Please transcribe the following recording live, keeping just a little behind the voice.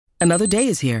Another day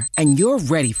is here, and you're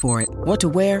ready for it. What to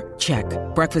wear? Check.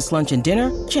 Breakfast, lunch, and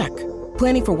dinner? Check.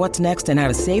 Planning for what's next and how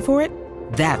to save for it?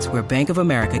 That's where Bank of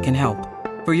America can help.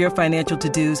 For your financial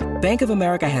to-dos, Bank of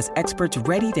America has experts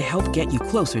ready to help get you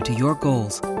closer to your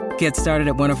goals. Get started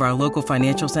at one of our local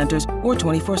financial centers or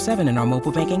 24/7 in our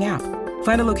mobile banking app.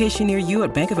 Find a location near you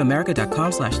at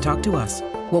bankofamerica.com/talktous.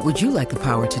 What would you like the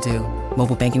power to do?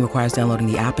 Mobile banking requires downloading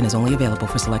the app and is only available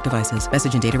for select devices.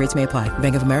 Message and data rates may apply.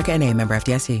 Bank of America N.A., member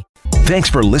FDIC. Thanks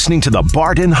for listening to the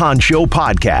Bart and Hahn Show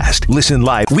podcast. Listen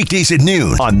live weekdays at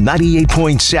noon on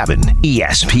 98.7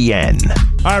 ESPN.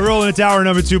 All right, rolling into hour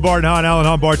number 2, Bart and Hahn, Alan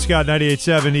Hahn, Bart Scott,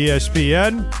 98.7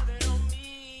 ESPN.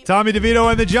 Tommy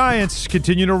DeVito and the Giants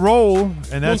continue to roll,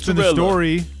 and that's been the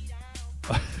story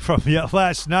from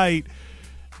last night.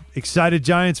 Excited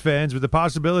Giants fans with the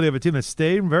possibility of a team that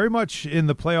stayed very much in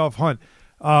the playoff hunt.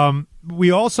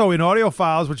 We also, in audio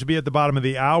files, which will be at the bottom of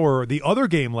the hour, the other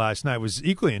game last night was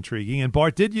equally intriguing. And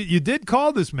Bart, you did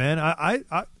call this, man.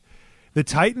 The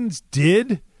Titans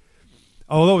did,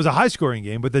 although it was a high-scoring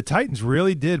game, but the Titans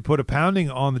really did put a pounding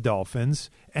on the Dolphins.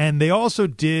 And they also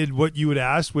did what you would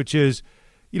ask, which is,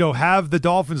 have the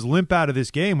Dolphins limp out of this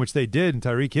game, which they did in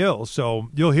Tyreek Hill. So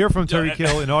you'll hear from Tyreek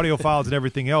Hill in audio files and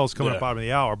everything else coming up bottom of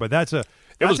the hour. But it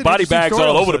was body bags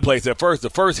all over the place at first. The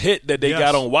first hit that they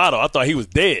got on Waddle, I thought he was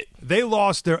dead. They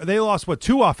lost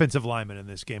 2 offensive linemen in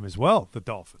this game as well, the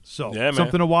Dolphins. So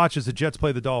something to watch as the Jets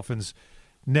play the Dolphins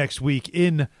next week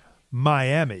in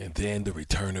Miami. And then the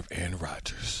return of Aaron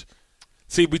Rodgers.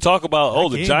 See, we talk about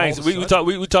the Giants. We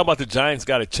talk about the Giants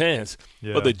got a chance,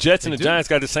 but the Jets and the Giants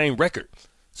got the same record.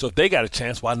 So if they got a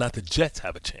chance, why not the Jets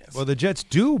have a chance? Well, the Jets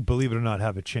do, believe it or not,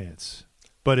 have a chance.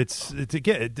 But it's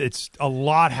a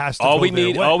lot has to go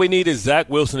their way. All we need is Zach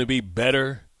Wilson to be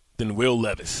better than Will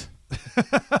Levis.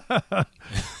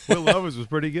 Will Levis was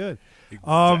pretty good.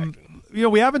 Exactly.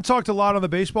 We haven't talked a lot on the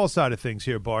baseball side of things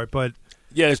here, Bart, but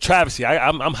yeah, it's travesty.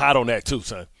 I'm hot on that too,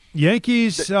 son.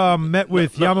 Yankees met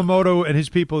with Yamamoto and his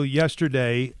people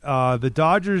yesterday. The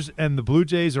Dodgers and the Blue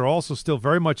Jays are also still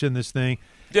very much in this thing.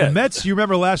 Yeah. The Mets, you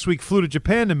remember last week, flew to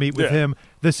Japan to meet with him.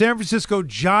 The San Francisco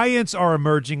Giants are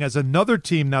emerging as another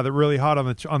team now that really hot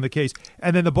on the case,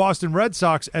 and then the Boston Red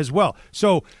Sox as well.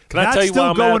 So that's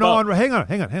still going on. Hang on.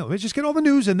 Let me just get all the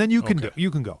news, and then you can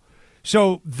go.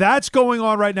 So that's going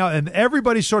on right now, and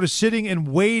everybody's sort of sitting and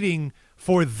waiting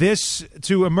for this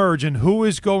to emerge and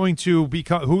who's going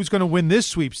to win this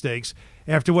sweepstakes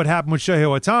after what happened with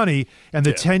Shohei Ohtani and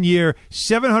the 10-year,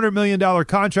 $700 million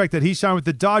contract that he signed with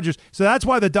the Dodgers. So that's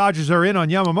why the Dodgers are in on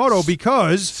Yamamoto,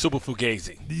 because super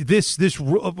fugazi. This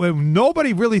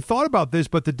nobody really thought about this,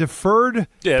 but the deferred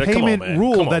payment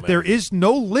rule that there is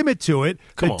no limit to it.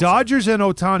 The Dodgers and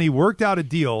Ohtani worked out a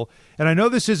deal, and I know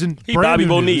this isn't brand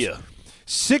new news.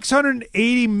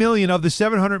 $680 million of the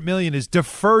 $700 million is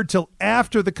deferred till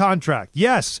after the contract.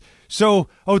 Yes. So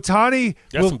Ohtani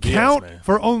will count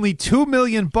for only $2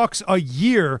 million a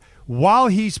year while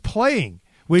he's playing,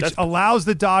 which allows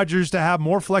the Dodgers to have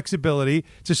more flexibility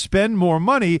to spend more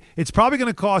money. It's probably going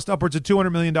to cost upwards of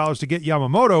 $200 million to get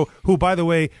Yamamoto, who, by the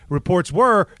way, reports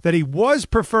were that he was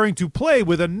preferring to play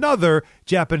with another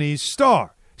Japanese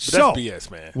star. That's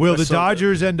BS, man. Will the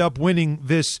Dodgers end up winning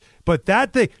this? But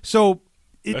that thing,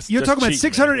 you're talking about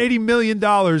 $680 million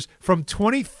from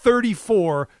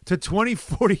 2034 to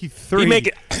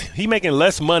 2043. He making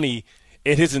less money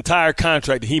in his entire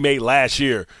contract than he made last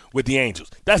year with the Angels.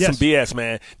 That's some BS,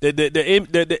 man. The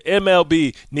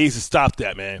MLB needs to stop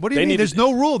that, man. What do you mean? There's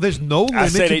no rule. There's no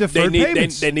limit to deferred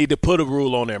payments. They need to put a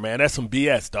rule on there, man. That's some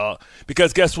BS, dog.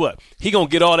 Because guess what? He gonna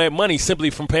get all that money simply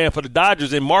from paying for the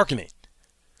Dodgers and marketing.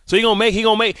 So he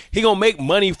gonna make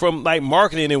money from like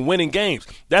marketing and winning games.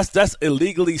 That's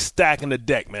illegally stacking the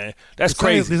deck, man. That's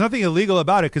crazy. There's nothing illegal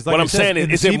about it, because like what I'm saying is,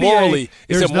 it's immorally.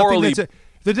 There's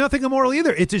nothing immoral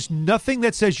either. It's just nothing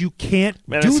that says you can't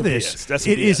do this.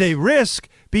 It is a risk,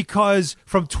 because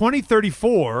from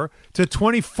 2034 to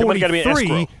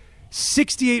 2043,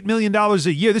 $68 million a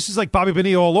year. This is like Bobby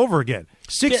Bonilla all over again.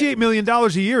 $68 million a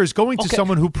year is going to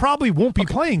someone who probably won't be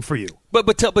playing for you.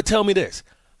 But tell me this.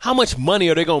 How much money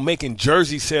are they going to make in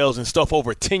jersey sales and stuff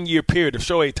over a 10-year period of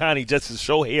Shohei Ohtani just to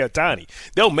Shohei Ohtani?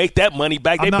 They'll make that money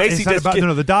back.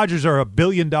 The Dodgers are $1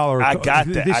 billion. I got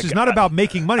that. This is not about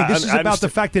making money. This is about the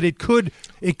fact that it could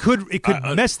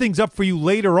mess things up for you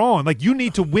later on. Like, you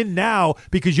need to win now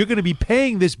because you're going to be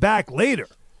paying this back later.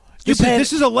 This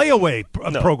is a layaway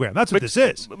program. That's what this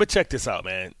is. But check this out,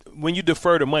 man. When you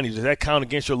defer the money, does that count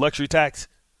against your luxury tax?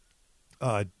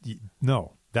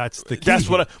 No. That's the key. That's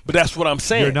what I'm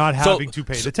saying. You're not having to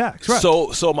pay the tax. Right.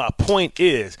 So my point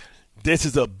is, this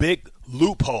is a big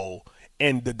loophole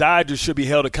And the Dodgers should be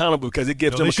held accountable because it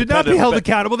gives them they should not be held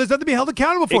accountable. There's nothing to be held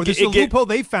accountable for. This is a loophole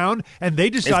they found, and they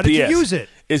decided to use it.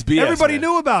 It's BS. Everybody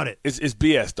knew about it. It's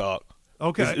BS, dog.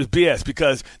 Okay. It's BS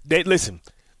because they're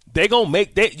going to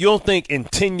make that. You don't think in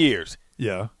 10 years.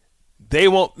 Yeah. They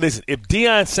won't listen. If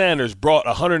Deion Sanders brought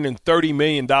 $130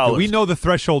 million, we know the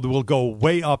threshold will go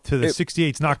way up to the 68.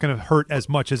 It's not going to hurt as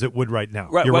much as it would right now.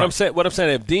 Right. I'm saying,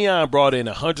 if Deion brought in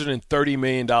 $130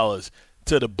 million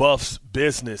to the Buffs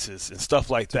businesses and stuff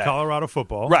like that, Colorado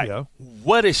football, right? Yeah.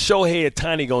 What is Shohei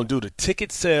Ohtani going to do? The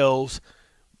ticket sales.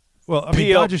 Well, I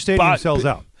mean, Dodger Stadium sells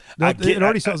out. It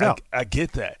already sells out. I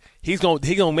get that. He's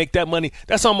gonna make that money.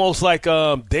 That's almost like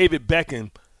David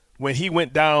Beckham when he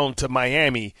went down to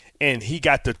Miami and he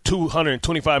got the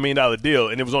 $225 million deal,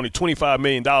 and it was only $25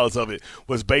 million of it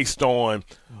was based on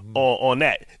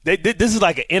that. This is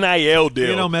like an NIL deal.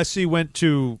 You know, Messi went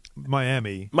to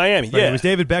Miami. Right? Yeah. It was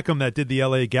David Beckham that did the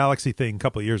LA Galaxy thing a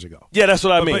couple of years ago. Yeah, that's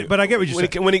what I mean. But I get what you're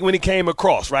saying. When he came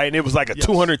across, right, and it was like a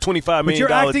 $225 million But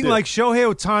you're acting deal. like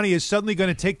Shohei Ohtani is suddenly going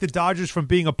to take the Dodgers from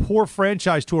being a poor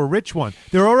franchise to a rich one.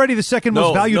 They're already the second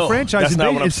most valued franchise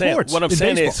in sports. What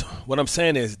I'm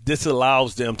saying is this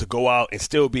allows them to go out and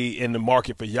still be in the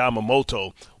market for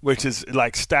Yamamoto, which is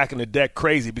like stacking the deck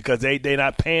crazy because they're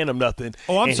not paying him nothing.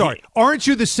 Oh, I'm sorry. Aren't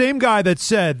you the same guy that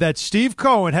said that Steve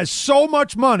Cohen has so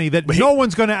much money that no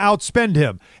one's going to outspend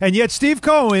him? And yet Steve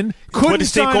Cohen couldn't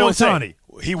sign Ohtani.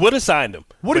 He would have signed him.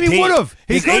 What do you mean would have?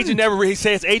 His agent never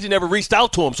reached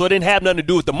out to him, so it didn't have nothing to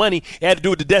do with the money. It had to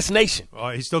do with the destination.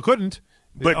 He still couldn't.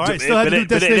 But all right, still had to do with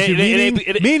destination.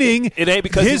 Meaning it ain't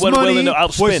because his he wasn't money willing to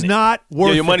outspend was not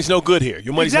worth your money's no good here.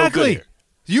 Your money's no good here.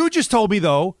 You just told me,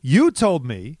 though. You told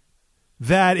me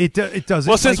that it doesn't.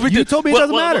 Well, since you told me it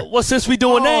doesn't matter. Well, since we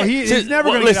doing that, he's never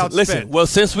going to get outspent. Listen. Well,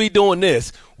 since we doing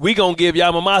this, we gonna give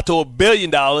Yamamoto $1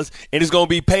 billion, and it's gonna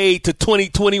be paid to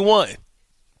 2021.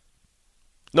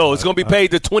 No, it's gonna be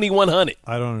paid to 2100.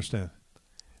 I don't understand.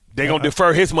 They're gonna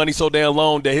defer his money so damn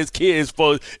long that his kids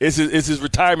is his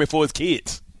retirement for his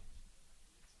kids.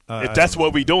 If that's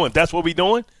what we doing, that's what we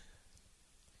doing.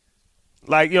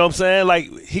 Like, you know what I'm saying?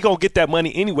 Like, he going to get that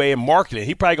money anyway in marketing.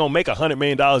 He probably going to make $100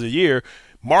 million a year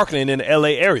marketing in the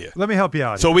L.A. area. Let me help you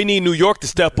out. So we need New York to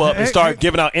step up and start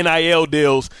giving out NIL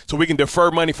deals so we can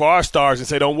defer money for our stars and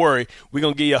say, don't worry, we're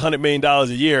going to give you $100 million a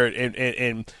year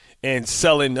and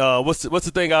selling what's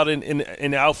the thing out in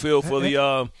the outfield for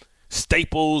the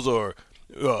Staples or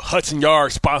Hudson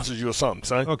Yard sponsors you or something,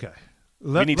 son. Okay.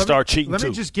 We need to start cheating, Let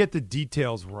me just get the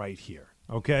details right here,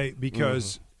 okay?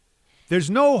 Because there's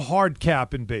no hard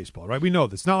cap in baseball, right? We know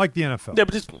this. It's not like the NFL. Yeah,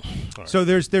 but right. So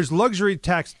there's luxury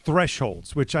tax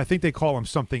thresholds, which I think they call them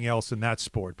something else in that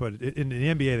sport, but in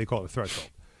the NBA they call it a threshold.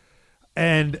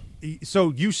 And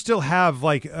so you still have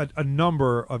like a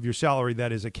number of your salary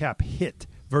that is a cap hit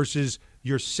versus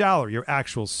your salary, your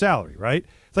actual salary, right?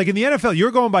 It's like in the NFL,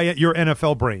 you're going by your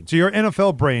NFL brain. So your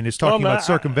NFL brain is talking about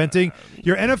circumventing.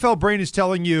 Your NFL brain is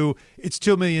telling you it's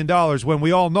 $2 million when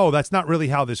we all know that's not really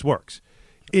how this works.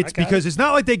 It's because it's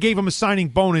not like they gave him a signing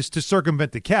bonus to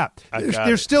circumvent the cap.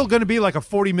 There's still going to be like a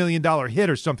 $40 million hit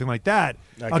or something like that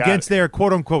against their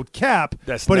quote-unquote cap,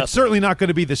 but it's certainly not going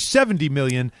to be the $70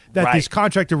 million that this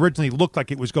contract originally looked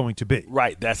like it was going to be.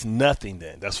 Right. That's nothing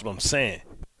then. That's what I'm saying.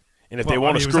 And if they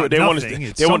want to screw it, they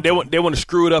want to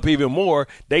screw it up even more.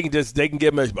 They can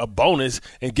give him a bonus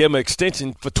and give him an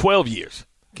extension for 12 years.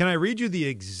 Can I read you the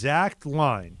exact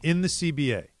line in the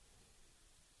CBA?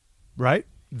 Right?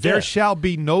 There shall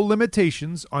be no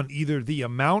limitations on either the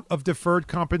amount of deferred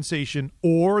compensation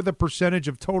or the percentage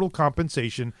of total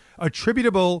compensation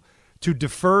attributable to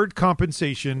deferred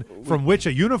compensation from which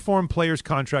a uniform player's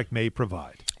contract may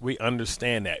provide. We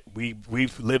understand that.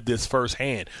 We've lived this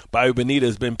firsthand. Bobby Bonilla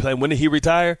has been playing. When did he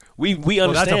retire? We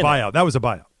understand. That's a buyout. That was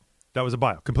a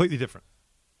buyout. Completely different.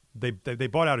 They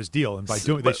bought out his deal, and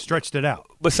they stretched it out.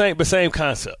 But same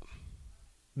concept.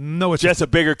 No, it's just a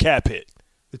bigger cap hit.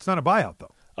 It's not a buyout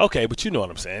though. Okay, but you know what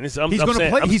I'm saying. He's going to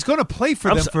play. He's going to play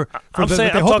for them for they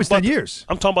hope it's 10 years.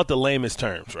 I'm talking about the lamest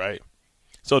terms, right?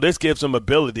 So this gives them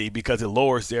ability because it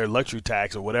lowers their luxury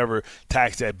tax or whatever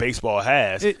tax that baseball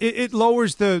has. It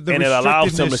lowers the and it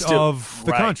allows them to of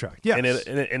the contract. Yes.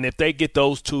 And if they get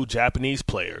those two Japanese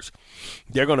players,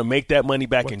 they're going to make that money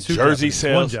back in jersey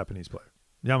sales. One Japanese player,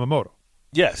 Yamamoto.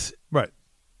 Yes. Right.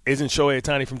 Isn't Shohei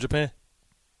Ohtani from Japan?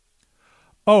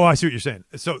 Oh, I see what you're saying.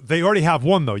 So they already have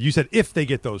one, though. You said if they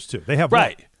get those two. They have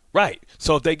one. Right.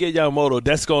 So if they get Yamamoto,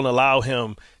 that's going to allow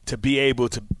him to be able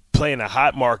to play in a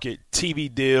hot market,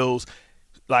 TV deals.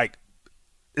 Like,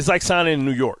 it's like signing in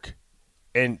New York.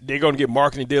 and they're going to get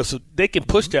marketing deals, so they can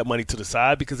push that money to the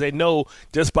side because they know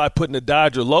just by putting the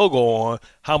Dodger logo on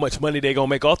how much money they're going to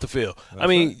make off the field.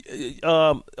 That's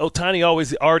Ohtani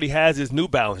already has his New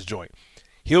Balance joint.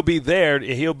 He'll be there, and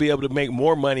he'll be able to make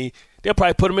more money. They'll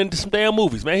probably put him into some damn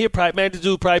movies, man. The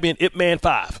dude probably be in Ip Man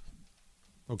 5.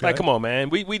 Okay. Like, come on, man.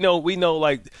 We know.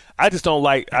 Like, I just don't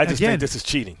like. I just think this is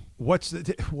cheating. What's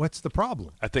the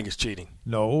problem? I think it's cheating.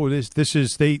 No, this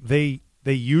is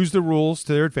they use the rules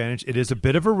to their advantage. It is a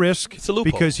bit of a risk. It's a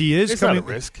loophole. Because he is it's coming. Not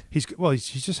a risk. He's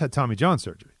just had Tommy John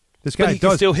surgery. This guy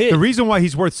does still hit. The reason why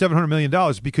he's worth $700 million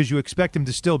is because you expect him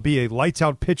to still be a lights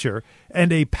out pitcher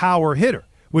and a power hitter,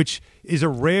 which is a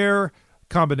rare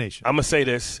combination. I'm gonna say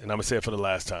this, and I'm gonna say it for the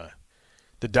last time: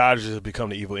 the Dodgers have become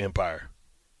the evil empire.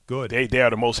 Good. They are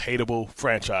the most hateable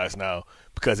franchise now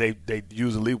because they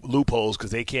use loopholes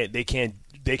because they can't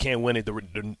win it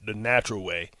the natural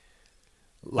way.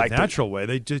 Like the natural way,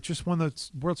 they just won the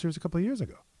World Series a couple of years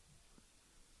ago.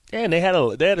 Yeah, and they had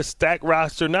a stacked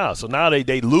roster now. So now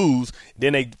they lose,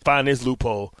 then they find this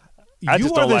loophole. I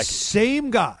just don't like it. Same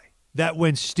guy that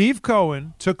when Steve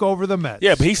Cohen took over the Mets.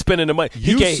 Yeah, but he's spending the money.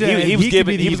 He was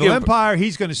giving the evil empire.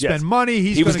 He's going to spend money.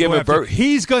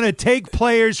 He's going to take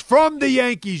players from the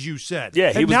Yankees. You said.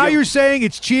 Yeah, you're saying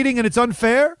it's cheating and it's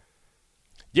unfair.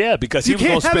 Yeah, because you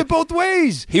can't have it both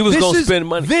ways. He was going to spend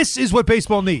money. This is what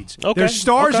baseball needs. Okay. There's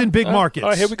stars in big markets.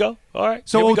 All right, here we go. All right.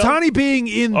 So Ohtani being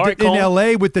in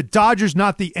L.A. with the Dodgers,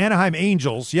 not the Anaheim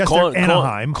Angels. Yes, they're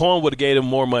Anaheim. Cohen would have gave him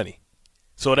more money.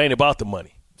 So it ain't about the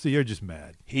money. So you're just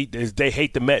mad. They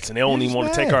hate the Mets, and they don't even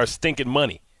want to take our stinking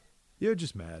money. You're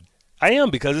just mad. I am,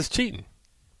 because it's cheating.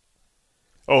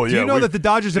 Oh, yeah. Do you know that the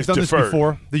Dodgers have done this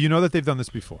before? Do you know that they've done this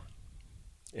before?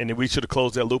 And then we should have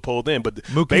closed that loophole then. But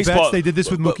Mookie Betts, they did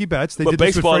this with Mookie Betts. They did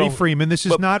this with Freddie Freeman. This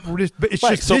is not. It's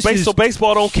right, just so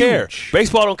baseball don't care.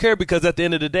 Baseball don't care because at the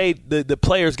end of the day, the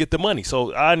players get the money.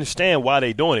 So I understand why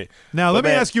they're doing it. Now let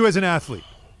me ask you, as an athlete,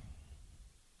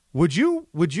 would you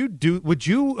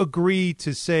agree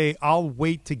to say I'll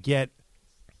wait to get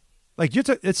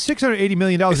it's $680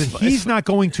 million and he's not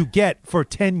going to get for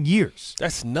 10 years?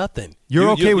 That's nothing.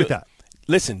 You're okay with that?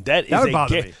 Listen, that would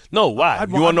bother me. No, why?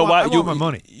 You want to know why? I want my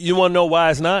money. You want to know why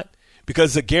it's not?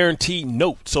 Because it's a guaranteed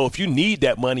note. So if you need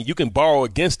that money, you can borrow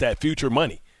against that future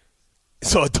money.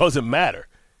 So it doesn't matter.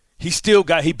 He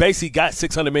basically got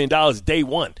 $600 million day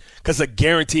one because it's a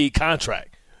guaranteed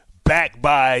contract backed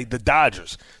by the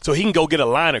Dodgers. So he can go get a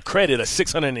line of credit of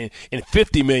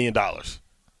 $650 million.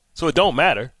 So it don't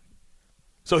matter.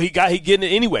 So he getting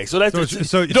it anyway. So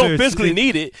you don't physically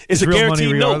need it. It's a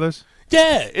guaranteed note.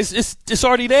 Yeah, it's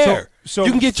already there. So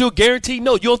you can get your guaranteed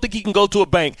note. You don't think he can go to a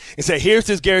bank and say, "Here's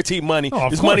this guaranteed money.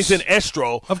 This money's in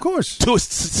escrow." Of course.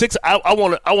 I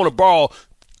want to borrow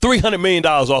 $300 million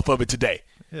off of it today.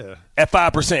 Yeah. At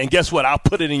 5%, and guess what? I'll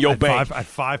put it in your bank at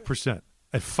 5%.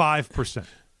 At 5%.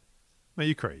 Man,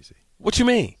 you crazy? What you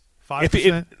mean?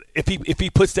 5%. If he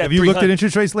puts that, have you looked at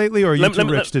interest rates lately, or are you too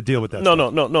rich to deal with that? No.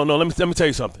 Let me tell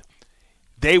you something.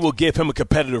 They will give him a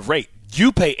competitive rate.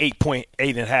 You pay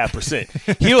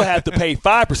 8.5%. He'll have to pay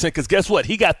 5% because guess what?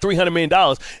 He got $300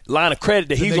 million line of credit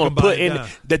that he's going to put in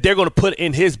that they're going to put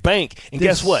in his bank. And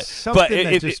guess what? But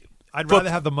I'd rather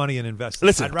have the money and invest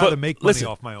it. I'd rather make money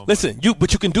off my own.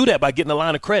 But you can do that by getting a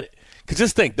line of credit. Because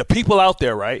just think, the people out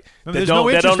there, right? There's no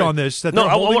interest on this. They're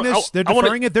holding this. They're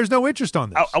deferring it. There's no interest on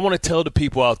this. I want to tell the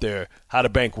people out there how the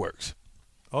bank works.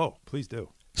 Oh, please do.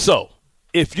 So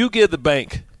if you give the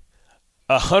bank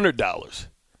 $100,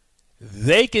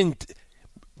 they can,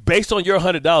 based on your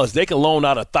 $100, they can loan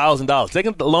out $1,000. They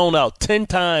can loan out 10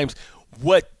 times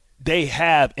what they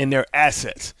have in their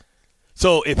assets.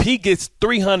 So if he gets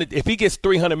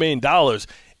 $300 million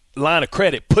line of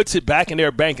credit, puts it back in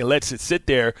their bank and lets it sit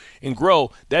there and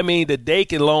grow, that means that they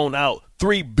can loan out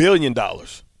 $3 billion.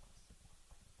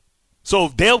 So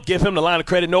they'll give him the line of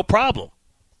credit, no problem.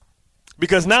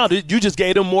 Because now you just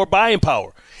gave them more buying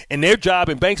power. And their job,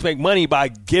 and banks make money by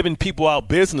giving people out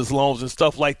business loans and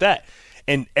stuff like that.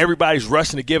 And everybody's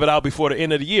rushing to give it out before the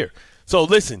end of the year. So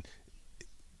listen,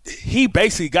 he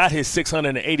basically got his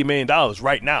 $680 million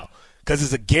right now because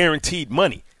it's a guaranteed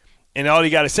money. And all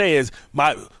you got to say is,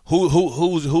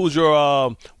 who's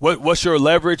your what's your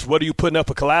leverage? What are you putting up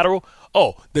for collateral?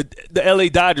 Oh, the LA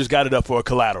Dodgers got it up for a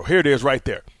collateral. Here it is right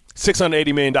there.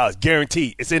 $680 million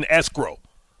guaranteed. It's in escrow.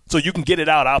 So you can get it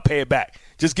out. I'll pay it back.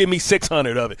 Just give me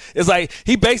 $600 of it. It's like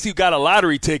he basically got a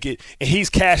lottery ticket and he's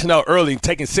cashing out early and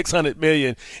taking $600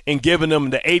 million and giving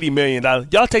them the $80 million.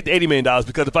 Y'all take the $80 million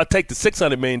because if I take the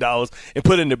 $600 million and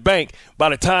put it in the bank, by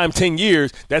the time 10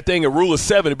 years, that thing a rule of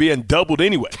 7 will be doubled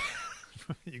anyway.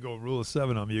 You go rule of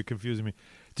 7 on me. You're confusing me.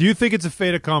 Do you think it's a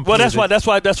fait accompli? Well, that's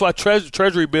why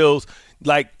Treasury bills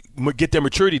get their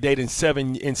maturity date in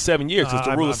 7 years. It's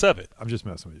the rule of 7. I'm just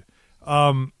messing with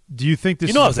you. Do you think this?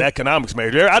 You know, I was an economics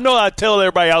major. I know I tell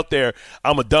everybody out there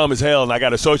I'm a dumb as hell and I got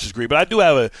an associate's degree, but I do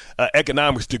have an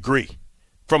economics degree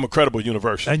from a credible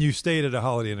university. And you stayed at a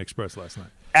Holiday Inn Express last night.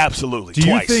 Absolutely,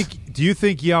 twice. twice. Do you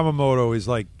think Yamamoto is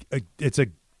it's a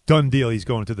done deal? He's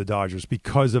going to the Dodgers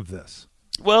because of this.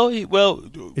 Well,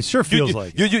 it sure feels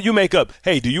like you make up.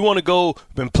 Hey, do you want to go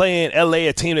and play in L.A.,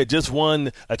 a team that just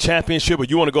won a championship, or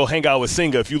you want to go hang out with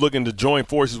Senga if you're looking to join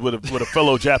forces with a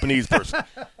fellow Japanese person?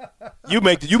 You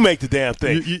make the damn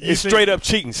thing. It's straight up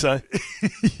cheating, son.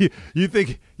 You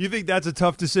think that's a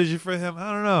tough decision for him?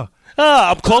 I don't know.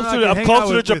 I'm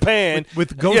closer to Japan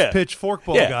with ghost pitch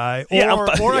forkball guy,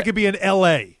 or I could be in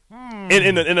L.A.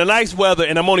 In the nice weather,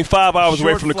 and I'm only 5 hours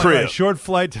away from the crib. Short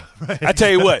flight. Right. I tell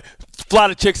you what, fly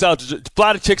the chicks out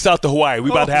to Hawaii. We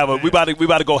about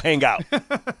to go hang out.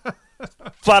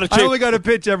 I only got a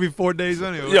pitch every 4 days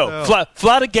anyway. Yo,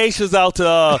 fly the geishas out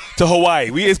to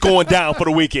Hawaii. It's going down for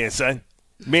the weekend, son.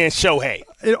 Man, Shohei.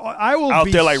 I will out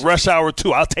be there like rush hour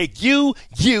 2. I'll take you,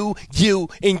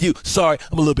 and you. Sorry,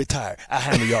 I'm a little bit tired. I'll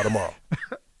handle y'all tomorrow.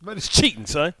 But it's cheating,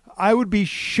 son. I would be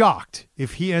shocked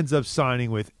if he ends up signing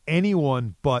with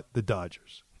anyone but the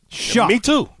Dodgers. Shocked. Me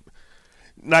too.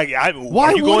 Like,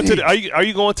 why are you going to? Are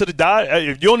you going to the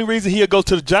Dodgers? The only reason he'll go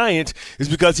to the Giants is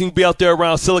because he can be out there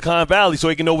around Silicon Valley, so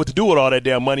he can know what to do with all that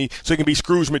damn money, so he can be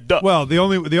Scrooge McDuck. Well, the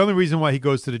only reason why he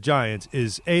goes to the Giants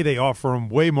is A, they offer him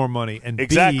way more money, and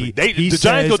exactly. B, the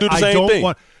Giants will do the same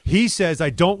thing. He says,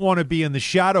 "I don't want to be in the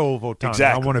shadow of Ohtani.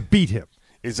 Exactly. I want to beat him."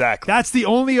 Exactly. That's the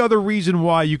only other reason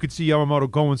why you could see Yamamoto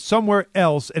going somewhere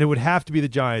else, and it would have to be the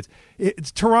Giants.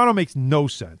 Toronto makes no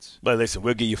sense. But listen,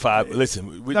 we'll give you 5.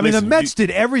 The Mets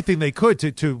did everything they could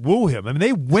to woo him. I mean,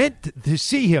 they went to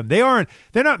see him. They're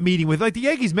not meeting with, like, the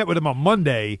Yankees met with him on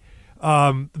Monday.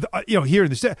 Here in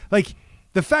the state, like,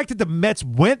 the fact that the Mets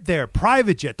went there,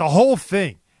 private jet, the whole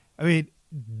thing. I mean,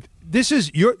 This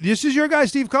is your guy,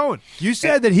 Steve Cohen. You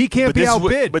said that he can't be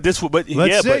outbid. But this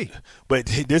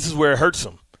is where it hurts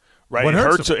him, right?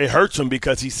 It hurts him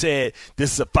because he said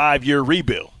this is a 5-year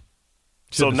rebuild.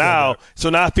 So now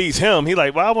if he's him, he's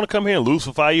like, well, I want to come here and lose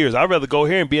for 5 years. I'd rather go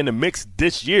here and be in the mix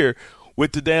this year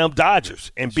with the damn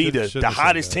Dodgers and be the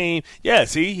hottest team. Yeah,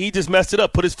 see, he just messed it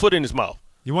up, put his foot in his mouth.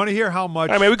 You want to hear how much?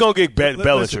 All right, man, we're going to get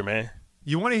Bellinger, man.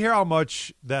 You want to hear how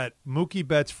much that Mookie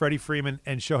Betts, Freddie Freeman,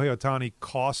 and Shohei Ohtani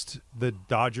cost the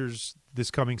Dodgers this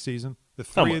coming season?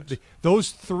 Those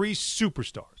 3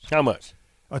 superstars. How much?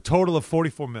 A total of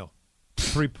 $44 million.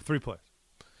 Three players.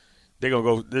 They're gonna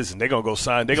go. Listen, they're gonna go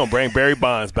sign. They're gonna bring Barry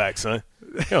Bonds back, son.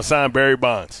 They're gonna sign Barry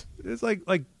Bonds. It's like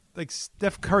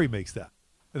Steph Curry makes that,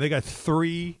 and they got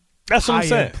 3 That's what I'm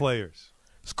saying. high-end players.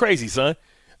 It's crazy, son.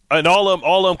 And all of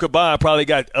them combined probably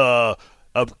got a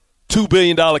 $2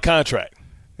 billion contract.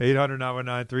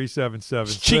 800-919-3776.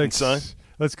 It's cheating, son.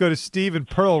 Let's go to Steve in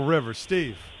Pearl River.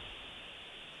 Steve.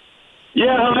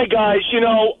 Yeah, hi guys.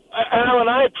 Alan,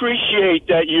 I appreciate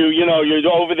that you're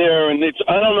over there, and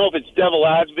I don't know if it's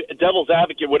devil's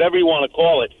advocate, whatever you want to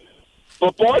call it.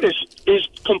 But Bart is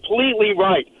completely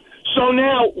right. So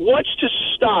now, what's to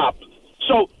stop?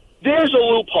 So there's a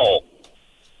loophole.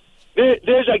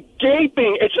 There's a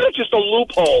gaping. It's not just a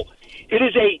loophole. It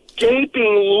is a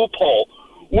gaping loophole.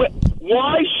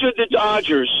 Why should the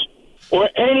Dodgers or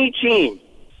any team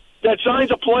that signs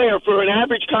a player for an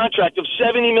average contract of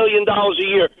 $70 million a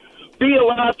year be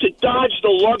allowed to dodge the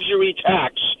luxury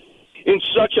tax in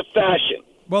such a fashion?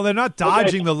 Well, they're not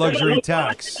dodging the luxury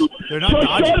tax. They're not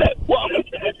dodging it. Well,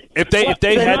 if they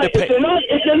had to pay.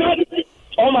 If they're not,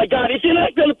 oh my God! If you're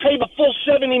not going to pay the full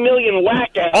 $70 million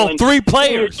whack on 3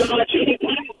 players,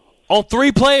 on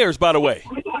 3 players, by the way.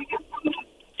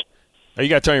 You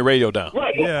got to turn your radio down.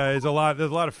 Right. Yeah, there's a lot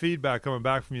of feedback coming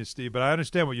back from you, Steve, but I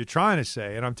understand what you're trying to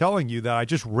say, and I'm telling you that I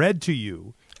just read to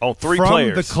you on 3 from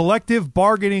players. The collective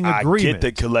bargaining agreement. I get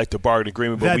the collective bargaining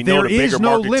agreement, but that we know the bigger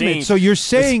no market limit. teams. So you're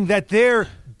saying that they're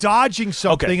dodging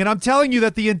something, okay. And I'm telling you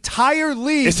that the entire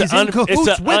league is in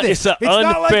cahoots with it. It's an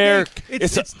unfair.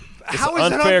 How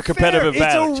is unfair competitive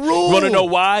advantage. It's a rule. You want to know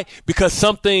why? Because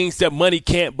some things that money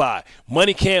can't buy.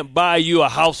 Money can't buy you a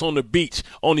house on the beach,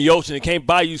 on the ocean. It can't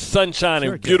buy you sunshine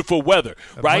and beautiful weather,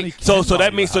 right? So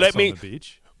that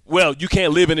means. Well, you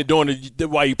can't live in it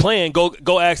while you're playing.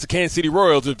 Go ask the Kansas City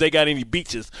Royals if they got any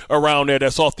beaches around there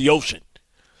that's off the ocean.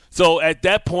 So at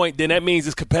that point, then that means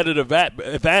it's competitive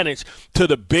advantage to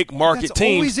the big market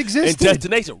teams and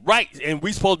destination. Right. And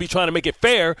we're supposed to be trying to make it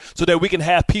fair so that we can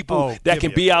have people that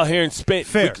can be out here and spend.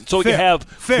 Fair. We can have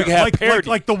parity.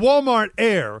 Like the Walmart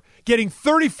Air getting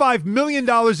 $35 million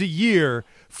a year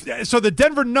so the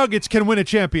Denver Nuggets can win a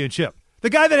championship. The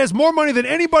guy that has more money than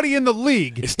anybody in the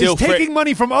league is taking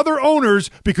money from other owners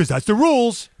because that's the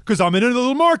rules, because I'm in a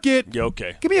little market. Yeah,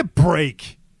 okay. Give me a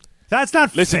break. That's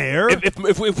not fair.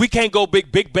 If we can't go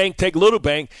big bank, take little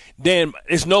bank, then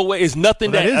it's no way. It's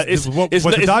nothing what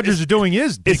the Dodgers are doing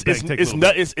is big bank, take little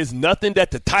bank. It's nothing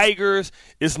that the Tigers,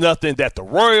 it's nothing that the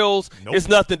Royals, it's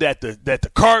nothing that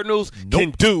the Cardinals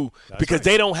can do because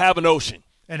they don't have an ocean.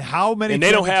 And how many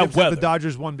championships have the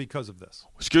Dodgers won because of this?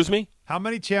 Excuse me? How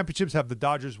many championships have the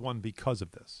Dodgers won because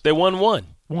of this? They won one.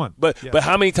 But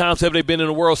how many times have they been in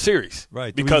the World Series?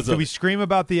 Right. Do we scream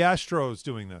about the Astros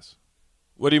doing this?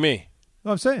 What do you mean?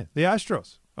 No, I'm saying the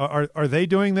Astros. Are they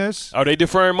doing this? Are they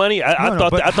deferring money? I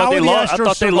thought they lost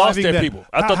their people.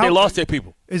 I thought they lost their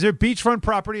people. Is there beachfront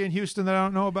property in Houston that I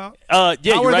don't know about? Yeah,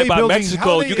 you're right by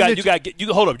Mexico.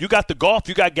 You hold up. You got the Gulf.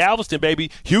 You got Galveston, baby.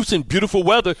 Houston, beautiful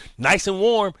weather, nice and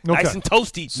warm, nice and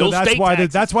toasty. So that's why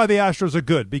the Astros are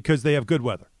good, because they have good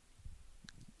weather.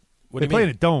 They play in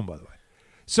a dome, by the way.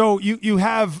 So you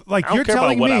have I don't care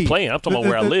about what I play. I'm talking about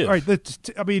where I live.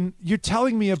 Right. You're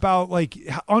telling me about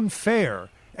unfair.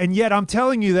 And yet I'm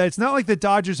telling you that it's not like the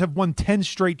Dodgers have won 10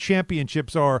 straight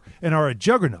championships and are a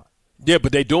juggernaut. Yeah,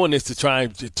 but they're doing this to try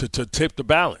to tip the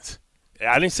balance.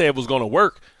 I didn't say it was going to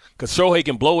work because Shohei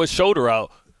can blow his shoulder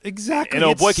out. Exactly.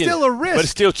 And it's still a risk. But it's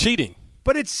still cheating.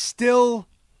 But it's still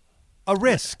a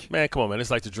risk. Man, come on, man. It's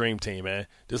like the dream team, man.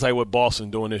 Just like what Boston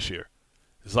doing this year.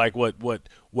 It's like what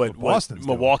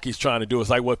Milwaukee's trying to do. It's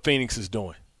like what Phoenix is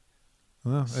doing.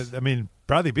 Well, I mean,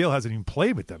 Bradley Beal hasn't even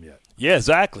played with them yet. Yeah,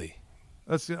 exactly.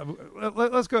 Let's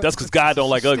go. That's because God don't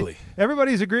like ugly.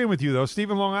 Everybody's agreeing with you, though. Steve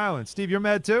in Long Island. Steve, you're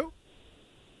mad too?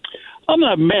 I'm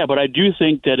not mad, but I do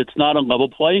think that it's not a level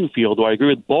playing field. Or I agree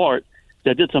with Bart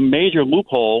that it's a major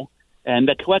loophole, and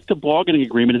that collective bargaining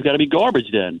agreement has got to be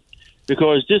garbage then.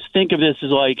 Because just think of this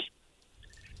as like,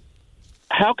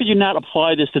 how could you not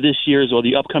apply this to this year's or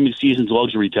the upcoming season's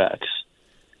luxury tax?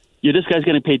 Yeah, this guy's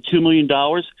getting paid $2 million,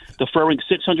 deferring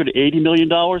 $680 million.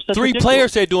 That's three ridiculous.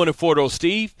 Players they're doing it for, though,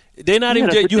 Steve. They're not even.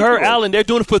 You heard Allen. They're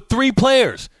doing it for 3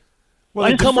 players.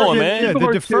 Well, come on, man. Yeah,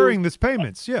 they're deferring this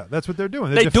payments. Yeah, that's what they're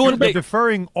doing. They're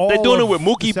deferring all. They're doing it with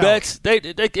Mookie Betts. They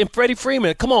and Freddie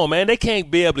Freeman. Come on, man. They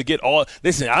can't be able to get all.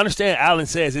 Listen, I understand. Allen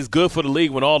says it's good for the league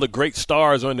when all the great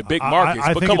stars are in the big markets.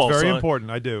 I but think come it's on, very son.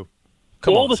 important. I do.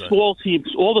 All the small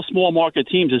teams, all the small market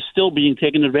teams, is still being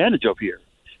taken advantage of here.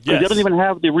 Because they don't even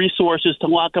have the resources to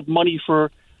lock up money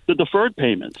for the deferred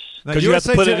payments. Because you have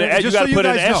to put it in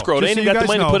escrow. They ain't got the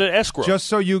money to put it in escrow. Just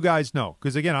so you guys know,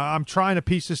 because again, I'm trying to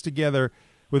piece this together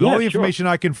with all the information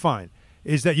I can find.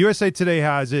 Is that USA Today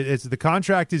has it? It's the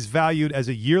contract is valued as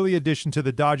a yearly addition to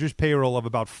the Dodgers payroll of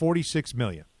about $46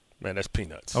 million. Man, that's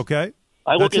peanuts. Okay,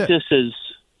 I look at this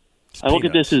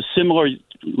as similarly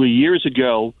years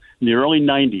ago in the early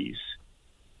 '90s.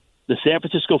 The San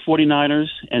Francisco 49ers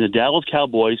and the Dallas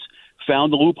Cowboys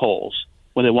found the loopholes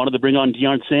when they wanted to bring on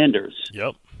Deion Sanders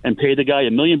and pay the guy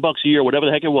 $1 million a year, whatever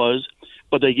the heck it was,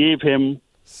 but they gave him,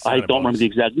 I don't remember the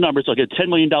exact number, it's like a $10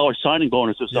 million signing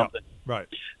bonus or something. Yeah, right.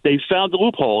 They found the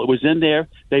loophole. It was in there.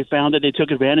 They found that they took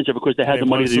advantage of it because they had the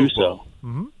money to do so.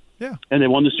 Mm-hmm. Yeah. And they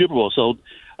won the Super Bowl. So,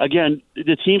 again,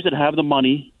 the teams that have the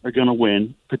money are going to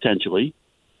win, potentially.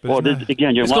 Well, again,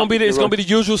 it's going to be the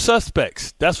usual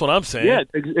suspects. That's what I'm saying. Yeah,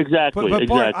 exactly. But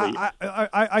exactly.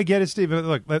 I get it, Steve.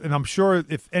 Look, and I'm sure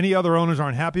if any other owners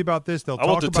aren't happy about this, they'll talk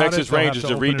about it. I want the Texas Rangers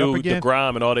to redo the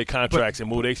Grime and all their contracts and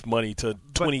move their money to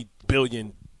 $20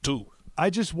 billion too. I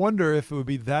just wonder if it would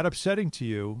be that upsetting to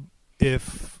you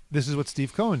if this is what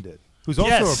Steve Cohen did, who's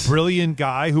also a brilliant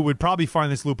guy who would probably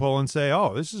find this loophole and say,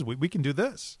 "Oh, we can do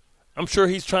this." I'm sure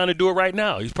he's trying to do it right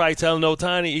now. He's probably telling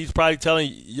Ohtani. He's probably telling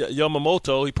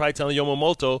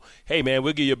Yamamoto, hey, man,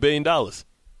 we'll give you $1 billion.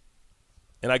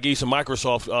 And I give you some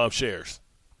Microsoft shares.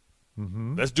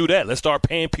 Mm-hmm. Let's do that. Let's start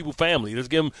paying people family. Let's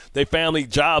give them their family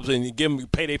jobs and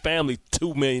pay their family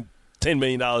 $2 million, $10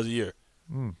 million a year.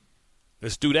 Mm.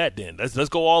 Let's do that then. Let's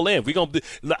go all in.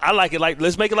 I like it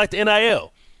let's make it like the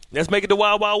NIL. Let's make it the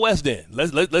Wild Wild West then.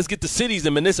 Let's get the cities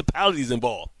and municipalities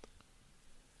involved.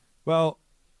 Well,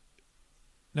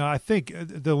 now, I think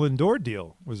the Lindor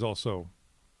deal was also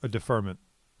a deferment.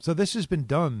 So this has been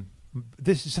done.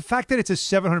 This is the fact that it's a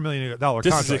 $700 million contract.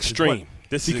 This is extreme.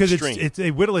 Because they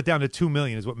whittle it down to $2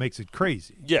 million is what makes it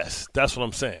crazy. Yes, that's what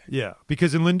I'm saying. Yeah,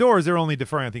 because in Lindor's they're only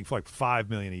deferring, I think, for like $5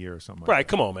 million a year or something. Right? Like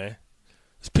come on, man.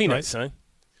 It's peanuts, son.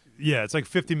 Yeah, it's like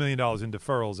 $50 million in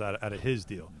deferrals out of his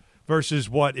deal versus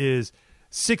what is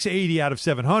 $680 out of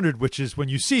 $700, which is when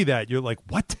you see that you're like,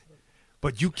 what?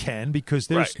 But you can because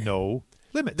there's no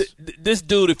limits. This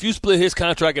dude, if you split his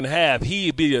contract in half,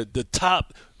 he'd be the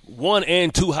top 1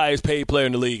 and 2 highest paid player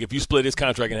in the league if you split his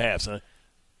contract in half, son.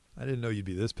 I didn't know you'd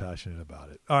be this passionate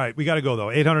about it. All right, we got to go, though.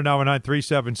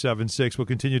 800-919-3776. We'll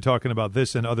continue talking about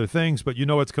this and other things, but you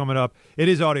know what's coming up. It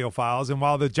is Audio Files, and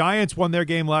while the Giants won their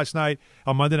game last night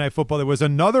on Monday Night Football, there was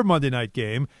another Monday night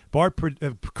game. Bart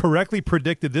correctly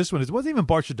predicted this one. It wasn't even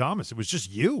Bart Shadamas. It was just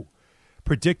you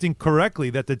predicting correctly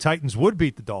that the Titans would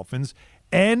beat the Dolphins,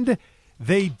 and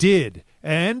they did.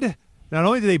 And not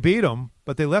only did they beat them,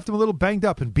 but they left them a little banged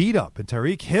up and beat up, and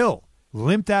Tyreek Hill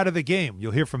limped out of the game.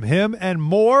 You'll hear from him and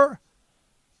more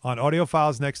on Audio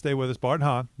Files next day with us. Bart and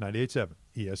Hahn, 98.7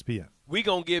 ESPN. We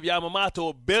going to give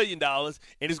Yamamoto $1 billion, and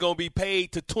it's going to be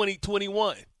paid to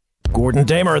 2021. Gordon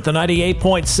Damer at the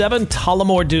 98.7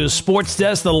 Tullamore Dew Sports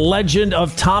Desk. The legend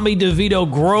of Tommy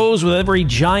DeVito grows with every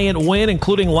Giant win,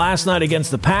 including last night against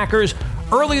the Packers.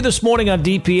 Earlier this morning on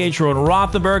DPetro and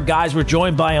Rothenberg, guys were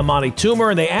joined by Amani Toomer,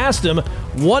 and they asked him,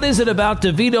 what is it about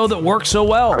DeVito that works so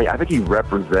well? I mean, I think he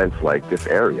represents, like, this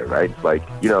area, right? It's like,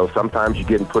 sometimes you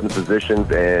get put in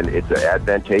positions and it's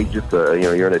advantageous,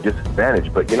 you're in a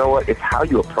disadvantage. But you know what? It's how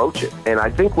you approach it. And I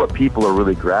think what people are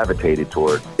really gravitated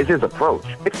toward is his approach.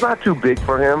 It's not too big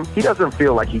for him. He doesn't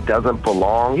feel like he doesn't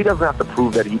belong. He doesn't have to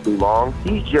prove that he belongs.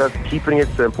 He's just keeping it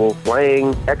simple,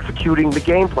 playing, executing the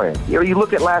game plan. You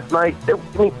look at last night, it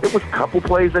was a couple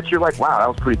plays that you're like, wow, that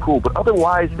was pretty cool. But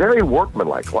otherwise, very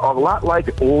workmanlike. A lot like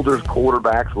older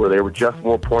quarterbacks where they were just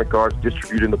more point guards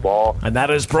distributing the ball. And that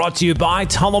is brought to you by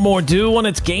Tullamore Dew. When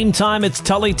it's game time, it's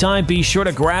Tully time. Be sure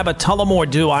to grab a Tullamore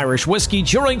Dew Irish whiskey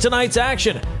during tonight's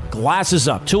action. Glasses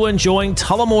up to enjoying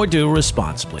Tullamore Dew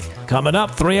responsibly. Coming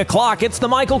up, 3 o'clock, it's the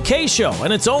Michael K. Show,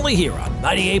 and it's only here on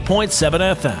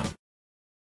 98.7 FM.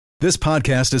 This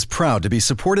podcast is proud to be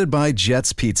supported by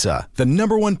Jets Pizza, the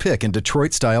 #1 pick in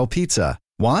Detroit-style pizza.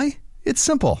 Why? It's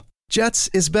simple. Jets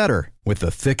is better. With the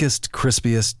thickest,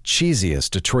 crispiest, cheesiest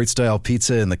Detroit-style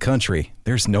pizza in the country,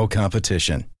 there's no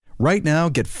competition. Right now,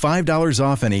 get $5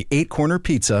 off any 8-corner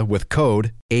pizza with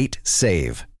code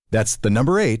 8SAVE. That's the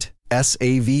number 8,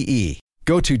 S-A-V-E.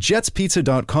 Go to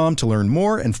jetspizza.com to learn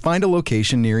more and find a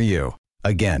location near you.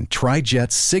 Again, try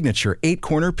Jet's signature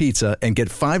 8-corner pizza and get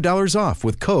 $5 off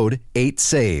with code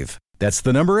 8SAVE. That's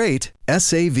the number 8,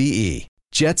 S-A-V-E.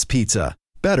 Jet's Pizza.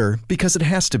 Better because it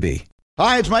has to be.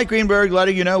 Hi, it's Mike Greenberg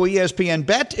letting you know ESPN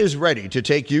Bet is ready to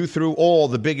take you through all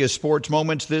the biggest sports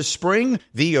moments this spring.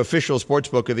 The official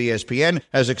sportsbook of ESPN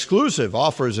has exclusive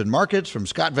offers and markets from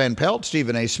Scott Van Pelt,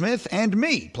 Stephen A. Smith, and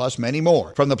me, plus many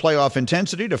more. From the playoff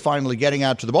intensity to finally getting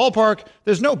out to the ballpark,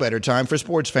 there's no better time for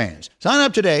sports fans. Sign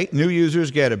up today. New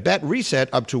users get a bet reset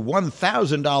up to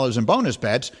 $1,000 in bonus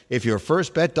bets if your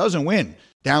first bet doesn't win.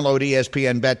 Download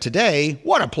ESPN Bet today.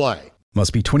 What a play.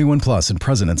 Must be 21 plus and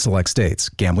present in select states.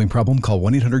 Gambling problem? Call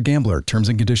 1-800-GAMBLER. Terms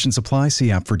and conditions apply.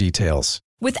 See app for details.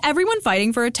 With everyone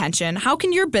fighting for attention, how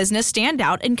can your business stand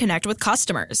out and connect with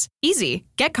customers? Easy.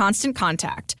 Get Constant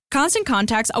Contact. Constant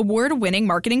Contact's award-winning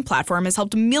marketing platform has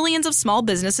helped millions of small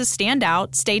businesses stand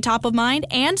out, stay top of mind,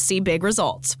 and see big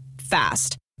results.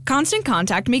 Fast. Constant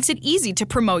Contact makes it easy to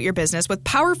promote your business with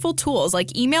powerful tools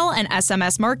like email and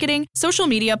SMS marketing, social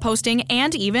media posting,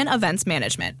 and even events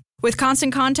management. With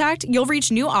Constant Contact, you'll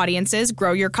reach new audiences,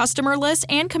 grow your customer list,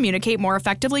 and communicate more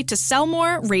effectively to sell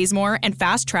more, raise more, and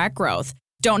fast-track growth.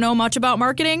 Don't know much about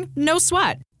marketing? No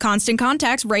sweat. Constant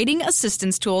Contact's writing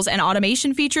assistance tools and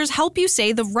automation features help you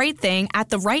say the right thing at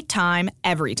the right time,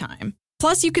 every time.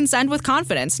 Plus, you can send with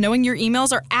confidence, knowing your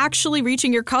emails are actually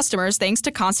reaching your customers thanks to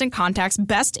Constant Contact's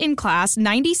best-in-class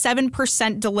 97%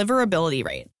 deliverability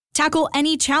rate. Tackle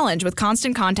any challenge with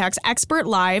Constant Contact's expert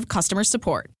live customer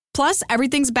support. Plus,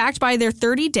 everything's backed by their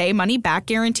 30-day money-back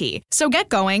guarantee. So get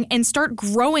going and start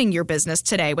growing your business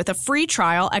today with a free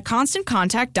trial at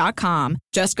ConstantContact.com.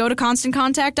 Just go to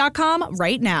ConstantContact.com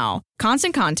right now.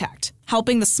 Constant Contact,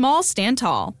 helping the small stand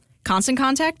tall.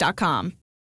 ConstantContact.com.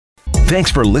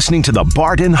 Thanks for listening to the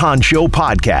Bart and Hahn Show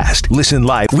podcast. Listen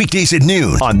live weekdays at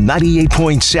noon on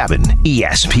 98.7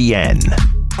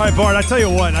 ESPN. All right, Bart, I tell you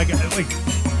what,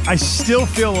 I still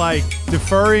feel like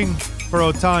deferring for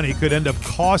Ohtani could end up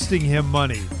costing him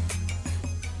money,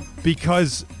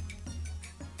 because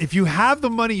if you have the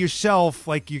money yourself,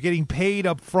 like you're getting paid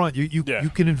up front, you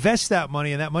can invest that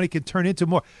money, and that money can turn into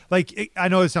more. Like, I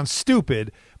know it sounds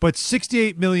stupid, but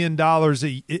 $68 million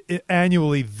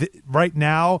annually right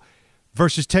now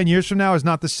versus 10 years from now is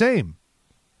not the same.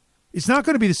 It's not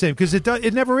going to be the same because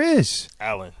it never is.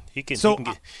 Alan, he can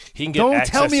get don't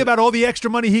tell me about all the extra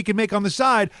money he can make on the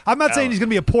side. I'm not saying he's going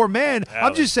to be a poor man.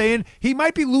 I'm just saying he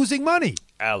might be losing money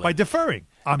by deferring.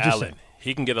 I'm just saying.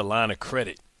 He can get a line of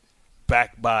credit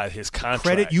backed by his contract.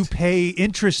 Credit you pay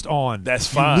interest on. That's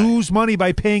fine. You lose money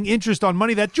by paying interest on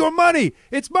money. That's your money.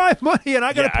 It's my money, and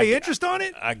I got to pay interest on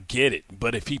it? I get it.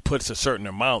 But if he puts a certain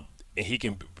amount and he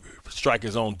can strike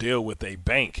his own deal with a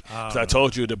bank. Because I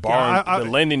told you the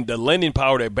lending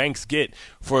power that banks get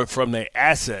from their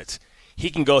assets. He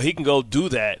can go do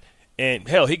that. And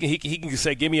hell, he can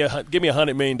say, give me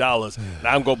 $100 million, and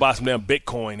I'm gonna buy some damn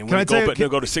Bitcoin. And when they'll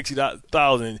go to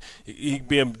 60,000, he can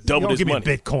be double his money. Give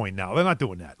me Bitcoin now. They're not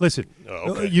doing that. Listen,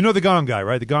 you know the Gong guy,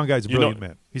 right? The Gong guy's a brilliant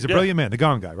man. He's a brilliant man. The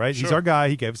Gong guy, right? Sure. He's our guy.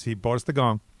 He bought us the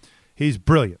Gong. He's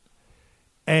brilliant.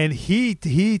 And he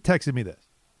texted me this.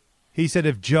 He said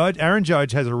if Aaron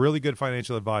Judge has a really good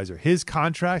financial advisor, his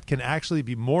contract can actually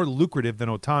be more lucrative than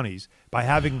Ohtani's by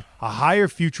having a higher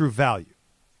future value.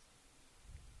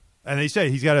 And they say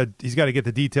he's got to get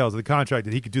the details of the contract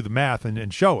that he could do the math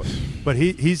and show us. But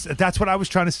that's what I was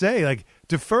trying to say. Like,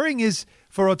 deferring is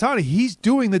for Ohtani. He's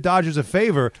doing the Dodgers a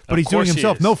favor, but he's doing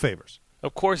himself no favors.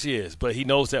 Of course he is, but he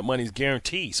knows that money's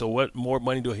guaranteed. So what more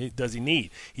money does he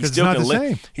need? He still can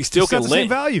lend. He still can lend.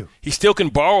 Value. He still can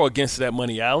borrow against that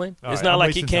money, Allen. It's not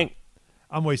like he can't.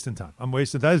 I'm wasting time.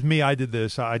 That is me. I did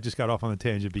this. I just got off on the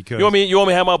tangent because you want me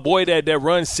to have my boy that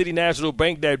runs City National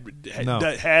Bank that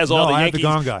has all the Yankees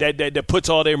that puts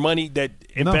all their money that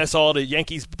invests all the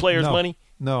Yankees players' money.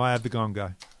 No, I have the Gong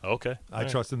guy. Okay, I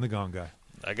trust in the Gong guy.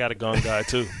 I got a Gong guy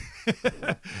too.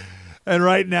 And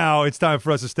right now, it's time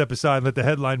for us to step aside and let the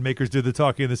headline makers do the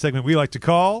talking in the segment we like to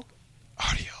call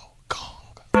Audio Gong.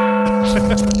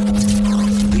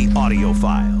 The Audio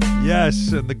File.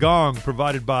 Yes, and the Gong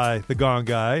provided by the Gong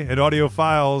guy. And Audio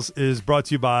Files is brought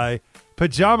to you by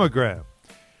Pajamagram.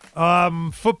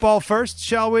 Football first,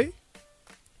 shall we?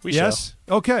 Yes?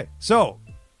 Shall. Okay. So,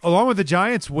 along with the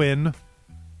Giants win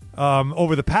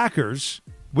over the Packers,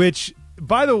 which,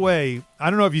 by the way,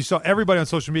 I don't know if you saw, everybody on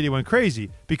social media went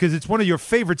crazy because it's one of your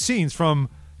favorite scenes from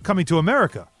Coming to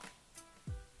America.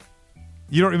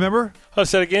 You don't remember?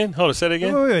 Say it again.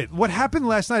 Wait. What happened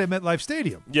last night at MetLife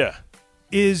Stadium? Yeah.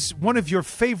 Is one of your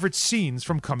favorite scenes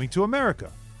from Coming to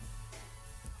America.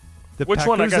 Which Packers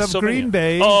one? I got of so Green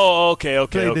many. Bay. Oh, okay.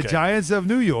 The Giants of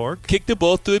New York. Kicked the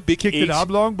ball through a big Kicked an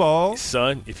oblong ball.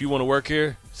 Son, if you want to work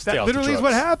here, stay off the drugs. That literally is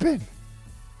what happened.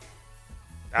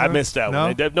 I missed that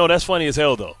one. No, that's funny as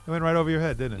hell, though. It went right over your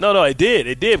head, didn't it? No, it did.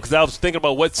 It did because I was thinking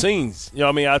about what scenes. You know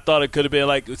what I mean? I thought it could have been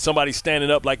like somebody standing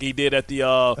up like he did at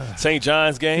the St.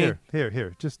 John's game.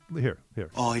 Here. Just here.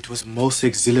 Oh, it was most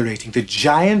exhilarating. The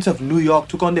Giants of New York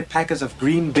took on the Packers of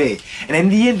Green Bay. And in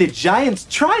the end, the Giants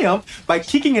triumphed by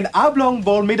kicking an oblong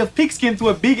ball made of pigskin to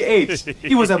a big H.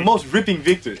 It was a most ripping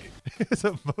victory. It's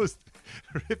a most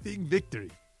ripping victory.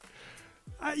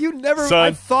 I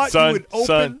thought you would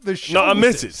open the show. No, I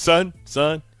miss it. Son,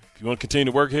 if you want to continue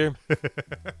to work here,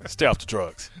 stay off the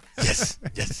drugs. Yes.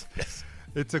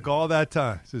 It took all that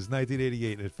time since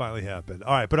 1988, and it finally happened.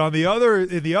 All right, but in the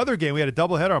other game, we had a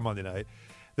doubleheader on Monday night.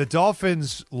 The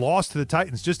Dolphins lost to the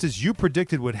Titans just as you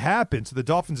predicted would happen. So the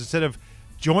Dolphins, instead of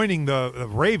joining the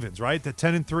Ravens, right, the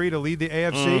 10-3 to lead the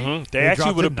AFC, mm-hmm. They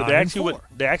actually would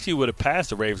have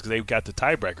passed the Ravens because they got the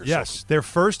tiebreakers. Yes, their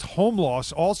first home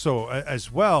loss also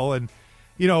as well. And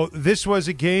this was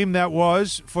a game that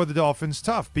was for the Dolphins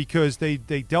tough because they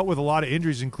dealt with a lot of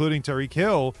injuries, including Tyreek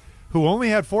Hill, who only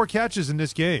had 4 catches in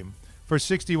this game for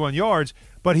 61 yards,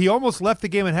 but he almost left the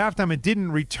game at halftime and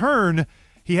didn't return.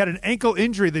 He had an ankle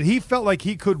injury that he felt like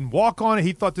he couldn't walk on it.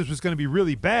 He thought this was going to be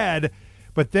really bad.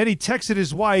 But then he texted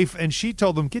his wife, and she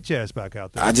told him, get your ass back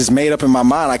out there. I just made up in my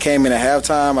mind. I came in at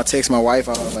halftime. I texted my wife.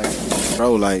 I was like,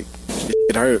 bro, like,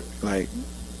 it hurt. Like,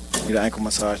 need an ankle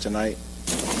massage tonight.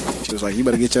 She was like, you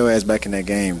better get your ass back in that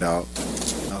game, dog.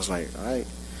 And I was like, all right.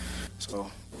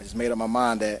 So I just made up my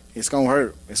mind that it's going to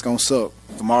hurt. It's going to suck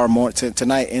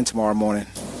tonight and tomorrow morning.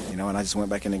 And I just went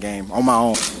back in the game on my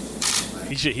own.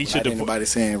 He should have. Anybody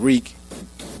saying, Reek,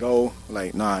 go.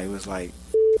 Like, nah, it was like,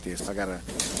 this. I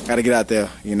gotta get out there,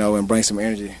 and bring some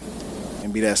energy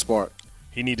and be that spark.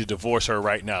 He need to divorce her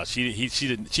right now.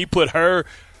 She put her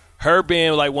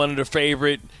being like one of the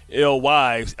favorite ill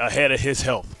wives ahead of his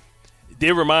health.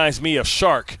 It reminds me of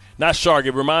not Shark.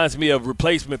 It reminds me of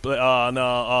Replacement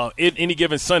on Any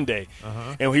Given Sunday.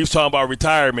 Uh-huh. And he was talking about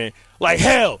retirement. Like,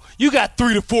 hell, you got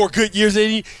 3 to 4 good years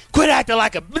in you. Quit acting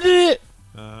like a bleh.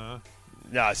 Uh-huh.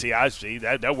 Nah, I see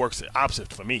that works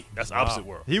opposite for me. That's opposite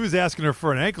world. He was asking her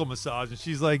for an ankle massage, and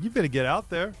she's like, "You better get out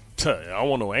there." I don't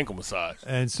want no ankle massage.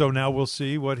 And so now we'll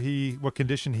see what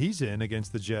condition he's in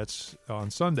against the Jets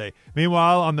on Sunday.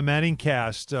 Meanwhile, on the Manning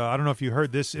cast, I don't know if you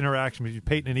heard this interaction between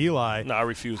Peyton and Eli. No, I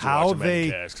refuse to watch the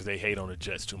Manning cast because they hate on the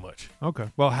Jets too much. Okay,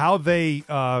 well, how they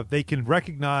can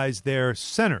recognize their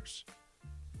centers.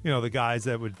 The guys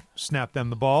that would snap them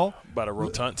the ball. By the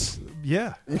rotunds.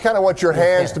 Yeah. You kind of want your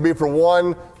hands to be for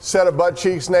one set of butt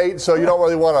cheeks, Nate, so you don't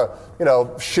really want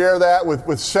to, share that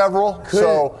with several.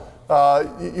 So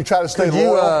You try to stay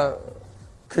loyal.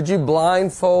 Could you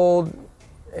blindfold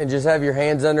and just have your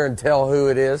hands under and tell who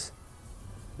it is?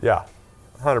 Yeah,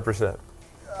 100%.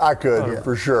 I could,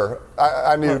 for sure.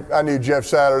 I knew Jeff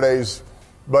Saturday's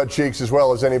butt cheeks as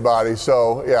well as anybody.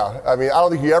 So, yeah, I mean, I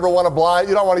don't think you ever want to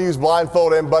you don't want to use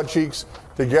blindfold and butt cheeks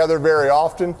together very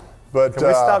often. But can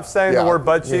we stop saying the word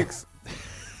butt cheeks?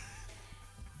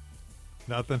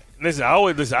 Nothing. Listen,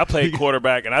 I played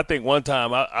quarterback, and I think one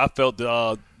time I felt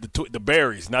the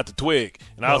berries, not the twig,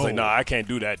 and I was like, no, I can't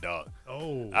do that, dog.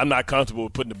 Oh, I'm not comfortable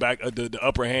with putting the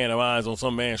upper hand of mine on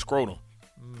some man's scrotum.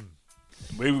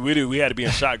 We had to be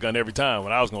in shotgun every time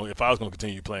if I was going to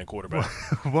continue playing quarterback.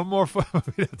 One more we'd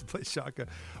have to play shotgun.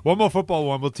 One more football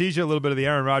one. We'll tease you a little bit of the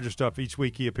Aaron Rodgers stuff each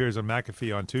week. He appears on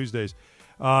McAfee on Tuesdays.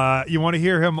 You want to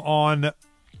hear him on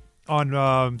I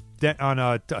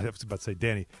was about to say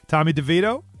Danny. Tommy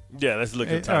DeVito? Yeah, let's look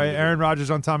at Tommy. All right, Aaron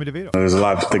Rodgers on Tommy DeVito. There's a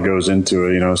lot that goes into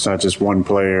it. It's not just one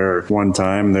player, one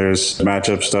time. There's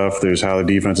matchup stuff. There's how the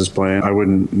defense is playing. I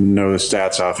wouldn't know the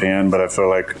stats offhand, but I feel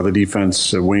like the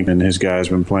defense, Wink and his guys,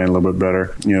 have been playing a little bit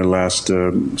better, last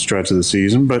stretch of the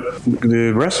season. But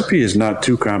the recipe is not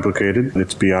too complicated.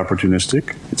 It's be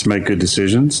opportunistic. It's make good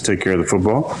decisions, take care of the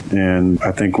football. And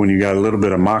I think when you got a little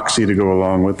bit of moxie to go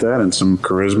along with that and some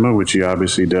charisma, which he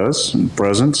obviously does, and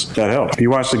presence, that helped. You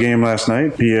watched the game last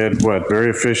night. He had,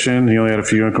 very efficient. He only had a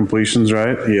few incompletions,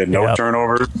 right? He had no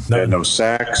turnovers. He had no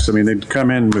sacks. I mean, they'd come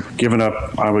in with giving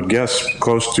up, I would guess,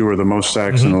 close to or the most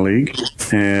sacks in the league.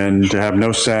 And to have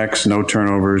no sacks, no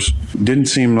turnovers, didn't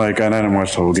seem like, and I didn't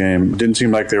watch the whole game, didn't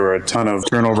seem like there were a ton of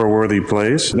turnover-worthy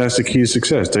plays. That's the key to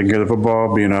success, taking care of the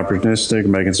football, being opportunistic,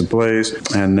 making some plays,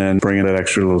 and then bringing that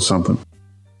extra little something.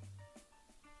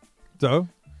 So,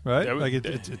 right?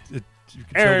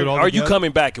 Aaron, are you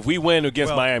coming back? If we win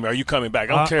against Miami, are you coming back?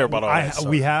 I don't care about all that stuff.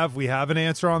 We have an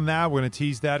answer on that. We're going to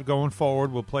tease that going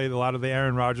forward. We'll play a lot of the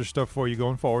Aaron Rodgers stuff for you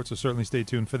going forward, so certainly stay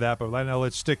tuned for that. But now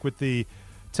let's stick with the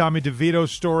Tommy DeVito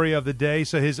story of the day.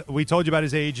 So we told you about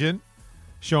his agent,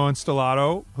 Sean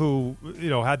Stellato, who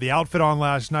had the outfit on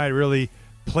last night, really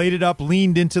played it up,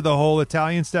 leaned into the whole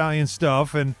Italian Stallion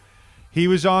stuff, and he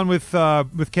was on with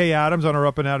Kay Adams on our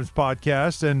Up and Adams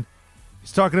podcast, and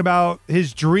he's talking about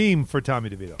his dream for Tommy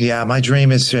DeVito. Yeah, my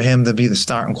dream is for him to be the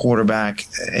starting quarterback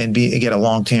and get a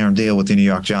long-term deal with the New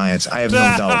York Giants. I have no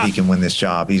doubt he can win this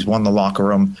job. He's won the locker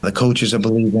room. The coaches are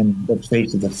believing. Let's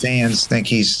face it, the fans think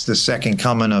he's the second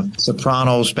coming of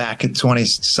Sopranos back at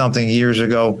 20-something years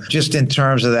ago. Just in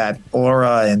terms of that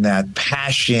aura and that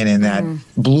passion and that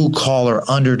blue-collar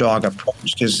underdog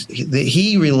approach, because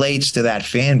he relates to that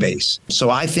fan base. So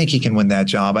I think he can win that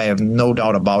job. I have no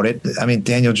doubt about it. I mean,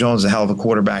 Daniel Jones is a hell of a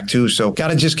quarterback too, so got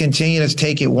to just continue to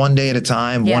take it one day at a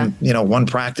time, one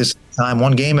practice at a time,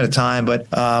 one game at a time. But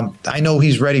I know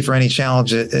he's ready for any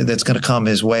challenge that's going to come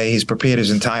his way. He's prepared his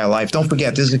entire life. Don't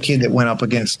forget, this is a kid that went up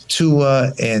against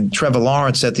Tua and Trevor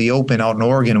Lawrence at the Open out in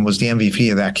Oregon and was the MVP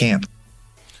of that camp.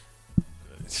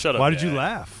 Shut up. Why did you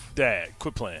laugh? Dad,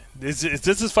 quit playing. Is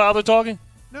this his father talking?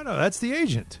 No, that's the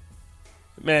agent.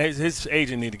 Man, his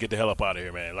agent need to get the hell up out of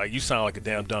here, man. Like, you sound like a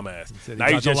damn dumbass. He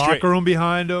got the locker room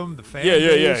behind him, the fan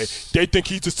base. They think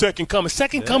he's the second coming.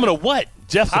 Second coming of what?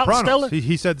 Jeff Houtensteller?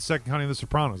 He said the second coming of the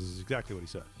Sopranos. This is exactly what he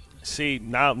said. See,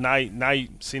 now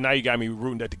you got me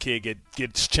rooting that the kid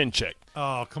gets chin checked.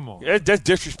 Oh, come on. That's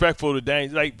disrespectful to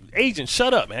Dan. Like, agent,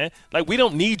 shut up, man. Like, we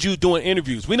don't need you doing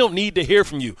interviews. We don't need to hear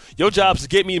from you. Your job is to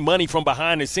get me money from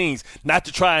behind the scenes, not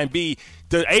to try and be –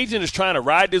 the agent is trying to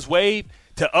ride this wave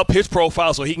to up his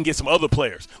profile so he can get some other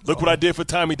players. Look what I did for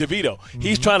Tommy DeVito.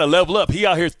 He's trying to level up. He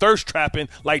out here thirst trapping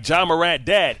like John Morant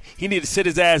dad. He need to sit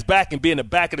his ass back and be in the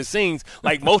back of the scenes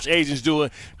like most agents do,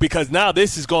 because now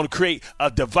this is going to create a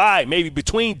divide maybe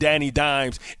between Danny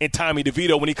Dimes and Tommy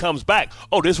DeVito when he comes back.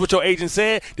 Oh, this is what your agent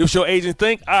said? This is what your agent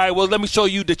think? All right, well, let me show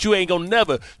you that you ain't going to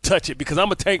never touch it, because I'm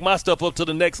going to take my stuff up to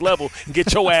the next level and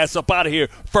get your ass up out of here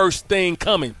first thing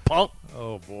coming, punk.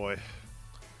 Oh, boy.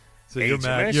 So agent,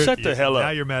 you're mad. Man, shut the hell up.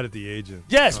 Now you're mad at the agent.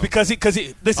 Yes, because he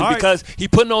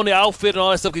putting on the outfit and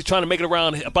all that stuff. He's trying to make it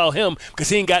around about him because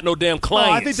he ain't got no damn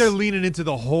clients. No, I think they're leaning into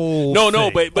the whole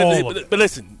thing. But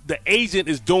listen, the agent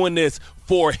is doing this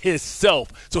for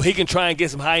himself so he can try and get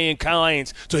some high-end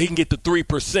clients so he can get the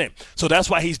 3%. So that's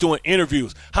why he's doing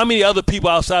interviews. How many other people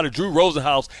outside of Drew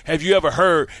Rosenhaus have you ever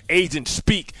heard agents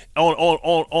speak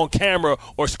on camera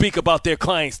or speak about their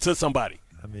clients to somebody?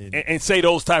 I mean, and say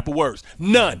those type of words?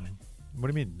 None.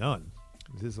 What do you mean none?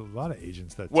 There's a lot of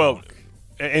agents that talk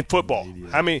in football.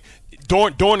 I mean,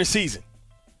 during the season.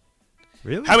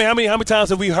 Really? How many times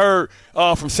have we heard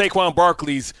from Saquon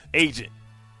Barkley's agent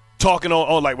talking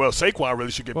on like, well, Saquon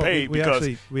really should get paid we because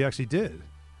we actually did.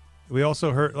 We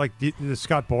also heard, like, the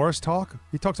Scott Boras talk.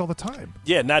 He talks all the time.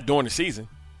 Yeah, not during the season.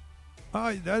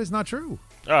 That is not true.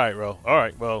 All right, bro. All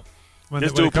right, well. When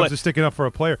it comes to sticking up for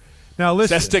a player. Now,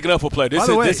 listen. That's sticking up for a player.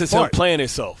 This is him playing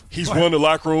himself. He's won the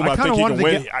locker room. I think he can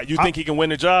win. You think he can win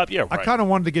the job? Yeah, right. I kind of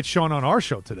wanted to get Sean on our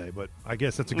show today, but I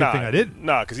guess that's a good thing I didn't.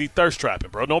 Nah, because he's thirst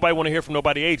trapping, bro. Nobody want to hear from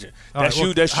nobody agent. That's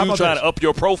right, you trying to up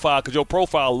your profile because your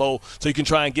profile low so you can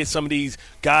try and get some of these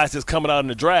guys that's coming out in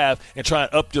the draft and try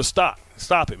and up your stock.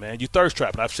 Stop it, man. You thirst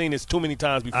trapping. I've seen this too many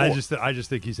times before. I just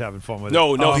think he's having fun with it.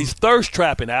 No, he's thirst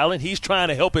trapping, Allen. He's trying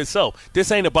to help himself.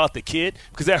 This ain't about the kid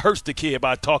because that hurts the kid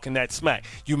by talking that smack.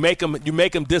 You make him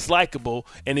dislikable,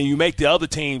 and then you make the other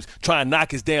teams try and knock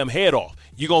his damn head off.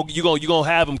 You gonna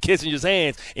have him kissing his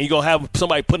hands, and you gonna have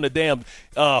somebody putting a damn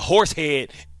horse head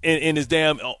in his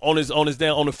damn on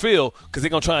the field because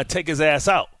they're gonna try and take his ass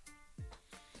out.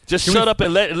 Just shut up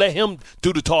and let him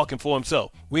do the talking for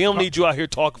himself. We don't need you out here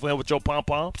talking for him with your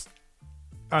pom-poms.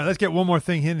 All right, let's get one more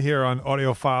thing in here on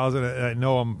audio files. And I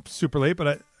know I'm super late,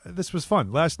 but this was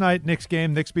fun. Last night, Knicks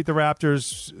game. Knicks beat the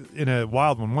Raptors in a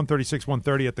wild one,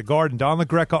 136-130 at the Garden. Don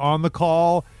LaGreca on the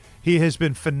call. He has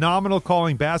been phenomenal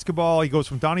calling basketball. He goes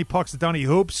from Donnie Pucks to Donnie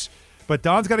Hoops. But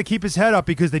Don's got to keep his head up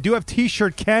because they do have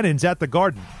T-shirt cannons at the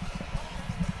Garden.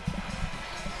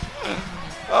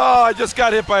 Oh, I just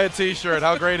got hit by a T-shirt.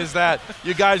 How great is that?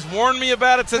 You guys warned me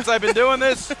about it since I've been doing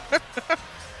this.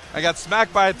 I got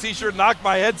smacked by a T-shirt, knocked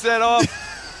my headset off.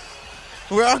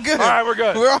 We're all good. All right, we're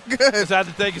good. We're all good. Just had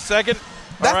to take a second.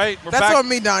 All right, we're that's back. on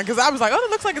me, Don, because I was like, oh, it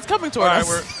looks like it's coming toward us.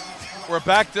 All right, we're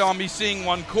back to on me seeing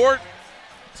one court.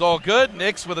 It's all good.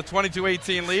 Knicks with a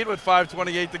 22-18 lead with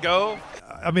 5:28 to go.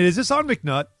 I mean, is this on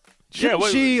McNutt? Shouldn't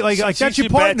she that's your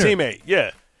partner? Bad teammate.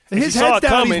 Yeah. His head's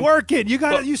down. He's working.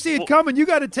 You see it coming. You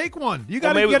got to take one. You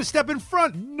got to step in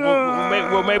front. No.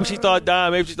 Well, maybe she thought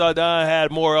Don. Maybe she thought Don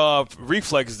had more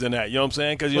reflexes than that. You know what I'm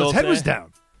saying? Because his head was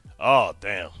down. Oh,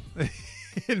 damn.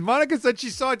 And Monica said she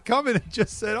saw it coming and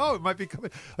just said, "Oh, it might be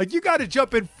coming." Like, you got to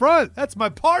jump in front. That's my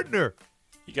partner.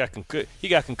 He got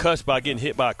concussed by getting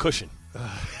hit by a cushion.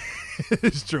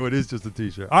 It's true. It is just a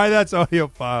T-shirt. All right, that's audio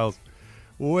files.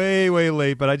 Way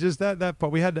late, but I just that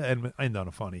part we had to end on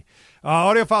a funny.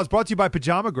 Audio files brought to you by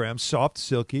Pajamagram, soft,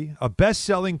 silky, a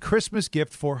best-selling Christmas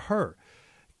gift for her.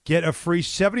 Get a free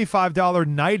 $75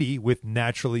 nightie with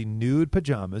naturally nude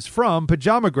pajamas from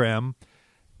Pajamagram.com.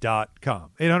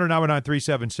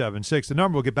 800-919-3776. The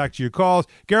number. We'll get back to your calls.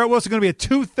 Garrett Wilson going to be at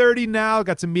 2:30 now.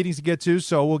 Got some meetings to get to,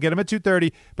 so we'll get him at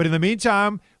 2:30. But in the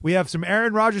meantime, we have some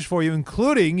Aaron Rodgers for you,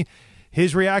 including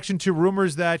his reaction to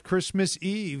rumors that Christmas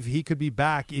Eve he could be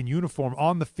back in uniform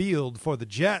on the field for the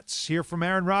Jets. Hear from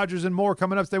Aaron Rodgers and more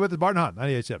coming up. Stay with us. Barton Hahn,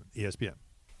 98.7 ESPN.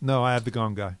 No, I have the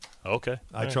gong guy. Okay.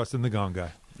 I trust in the gong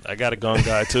guy. I got a gong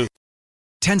guy, too.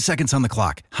 10 seconds on the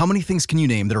clock. How many things can you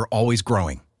name that are always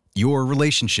growing? Your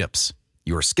relationships,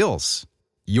 your skills,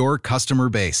 your customer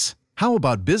base. How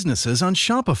about businesses on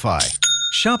Shopify?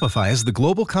 Shopify is the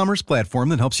global commerce platform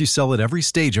that helps you sell at every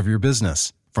stage of your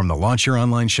business. From the launch your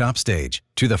online shop stage,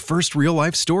 to the first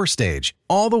real-life store stage,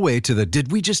 all the way to the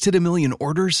did we just hit a million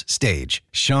orders stage.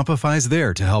 Shopify's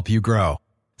there to help you grow.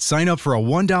 Sign up for a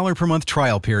 $1 per month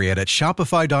trial period at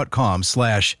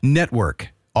shopify.com/network,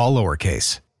 all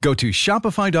lowercase. Go to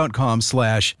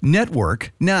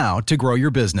shopify.com/network now to grow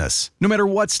your business, no matter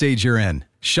what stage you're in.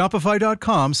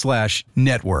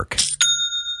 Shopify.com/network.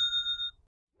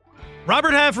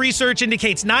 Robert Half research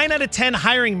indicates 9 out of 10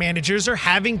 hiring managers are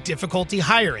having difficulty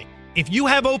hiring. If you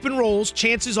have open roles,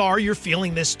 chances are you're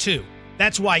feeling this too.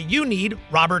 That's why you need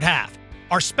Robert Half.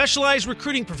 Our specialized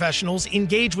recruiting professionals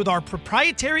engage with our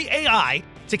proprietary AI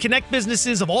to connect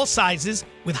businesses of all sizes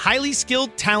with highly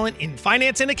skilled talent in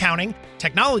finance and accounting,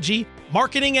 technology,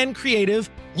 marketing and creative,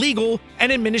 legal,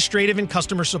 and administrative and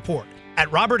customer support.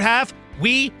 At Robert Half,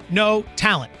 we know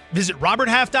talent. Visit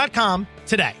roberthalf.com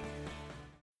today.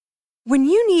 When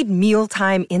you need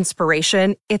mealtime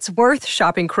inspiration, it's worth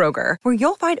shopping Kroger, where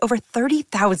you'll find over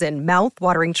 30,000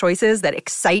 mouth-watering choices that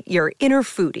excite your inner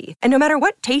foodie. And no matter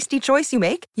what tasty choice you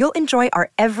make, you'll enjoy our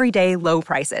everyday low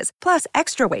prices, plus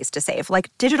extra ways to save,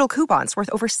 like digital coupons worth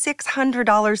over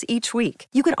 $600 each week.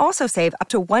 You can also save up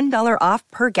to $1 off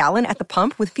per gallon at the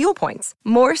pump with fuel points.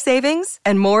 More savings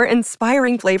and more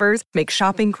inspiring flavors make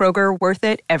shopping Kroger worth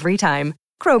it every time.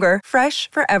 Kroger, fresh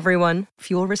for everyone.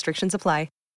 Fuel restrictions apply.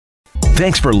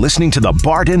 Thanks for listening to the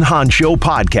Bart and Hahn Show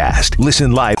podcast.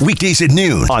 Listen live weekdays at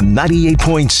noon on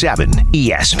 98.7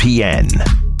 ESPN.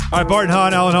 All right, Bart and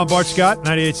Hahn, Alan Hahn, Bart Scott,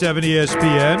 98.7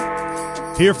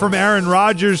 ESPN. Hear from Aaron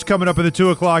Rodgers coming up in the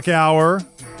 2 o'clock hour,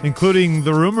 including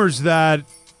the rumors that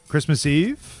Christmas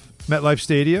Eve, MetLife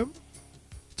Stadium,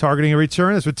 targeting a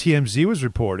return. That's what TMZ was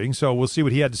reporting. So we'll see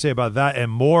what he had to say about that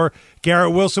and more.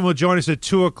 Garrett Wilson will join us at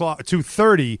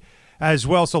 2:30 as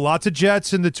well. So lots of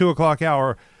Jets in the 2 o'clock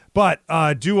hour. But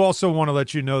do also want to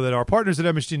let you know that our partners at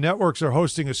MSG Networks are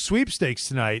hosting a sweepstakes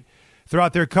tonight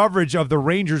throughout their coverage of the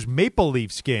Rangers Maple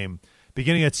Leafs game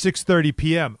beginning at 6:30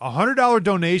 p.m. A $100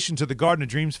 donation to the Garden of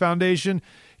Dreams Foundation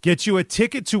gets you a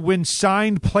ticket to win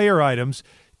signed player items,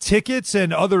 tickets,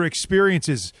 and other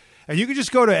experiences. And you can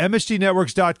just go to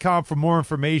msgnetworks.com for more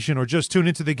information or just tune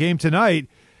into the game tonight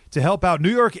to help out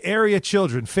New York area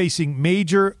children facing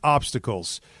major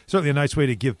obstacles. Certainly a nice way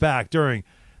to give back during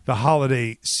the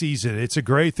holiday season. It's a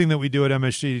great thing that we do at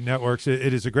MSG Networks.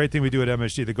 It is a great thing we do at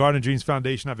MSG. The Garden of Dreams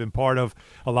Foundation, I've been part of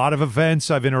a lot of events.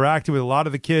 I've interacted with a lot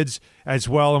of the kids as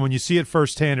well. And when you see it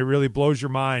firsthand, it really blows your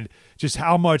mind just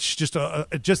how much just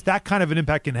that kind of an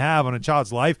impact can have on a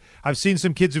child's life. I've seen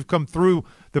some kids who've come through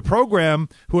the program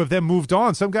who have then moved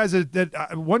on. Some guys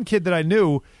one kid that I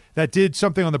knew that did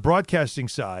something on the broadcasting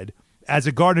side as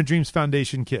a Garden of Dreams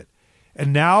Foundation kid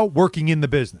and now working in the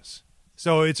business.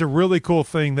 So it's a really cool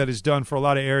thing that is done for a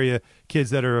lot of area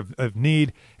kids that are of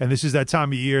need. And this is that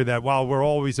time of year that while we're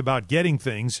always about getting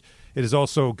things, it is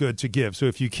also good to give. So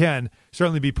if you can,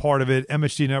 certainly be part of it.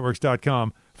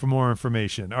 MSGNetworks.com for more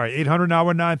information. All right,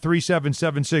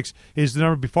 800-919-3776 is the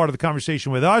number to be part of the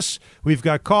conversation with us. We've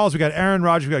got calls. We've got Aaron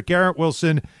Rodgers. We've got Garrett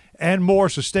Wilson and more.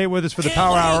 So stay with us for the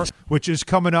Power Hour, which is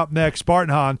coming up next. Bart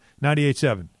and Hahn,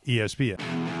 98.7 ESPN.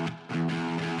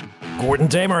 Gordon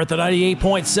Damer at the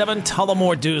 98.7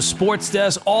 Tullamore Dew Sports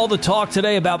Desk. All the talk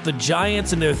today about the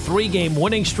Giants and their 3-game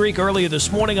winning streak earlier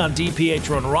this morning on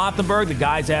DPH and Rothenberg. The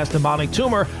guys asked Amani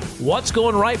Toomer, what's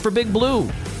going right for Big Blue?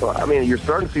 Well, I mean, you're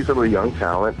starting to see some of the young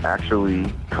talent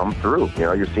actually come through. You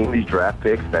know, you're seeing these draft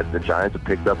picks that the Giants have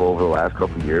picked up over the last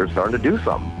couple of years starting to do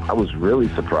something. I was really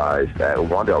surprised at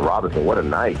Wan'Dale Robinson. What a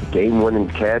night. Game-winning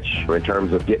catch in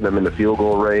terms of getting them in the field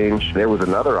goal range. There was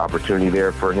another opportunity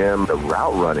there for him. The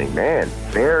route running, man,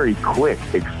 very quick,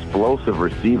 explosive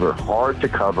receiver, hard to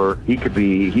cover. He could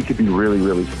be really,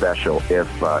 really special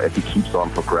if he keeps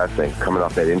on progressing. Coming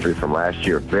off that injury from last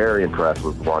year, very impressed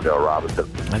with Wan'Dale Robinson.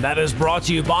 And that is brought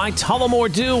to you by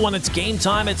Tullamore Dew. When it's game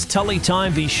time, it's Tully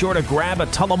time. Be sure to grab a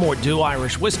Tullamore Dew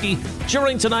Irish whiskey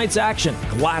during tonight's action.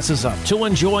 Glasses up to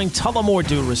enjoying Tullamore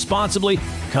Dew responsibly.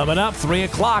 Coming up 3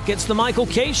 o'clock, it's the Michael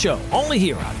K. Show, only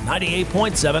here on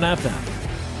 98.7 FM.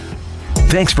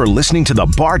 Thanks for listening to the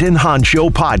Bart and Hahn Show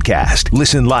podcast.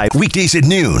 Listen live weekdays at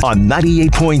noon on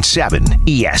 98.7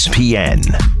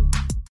 ESPN.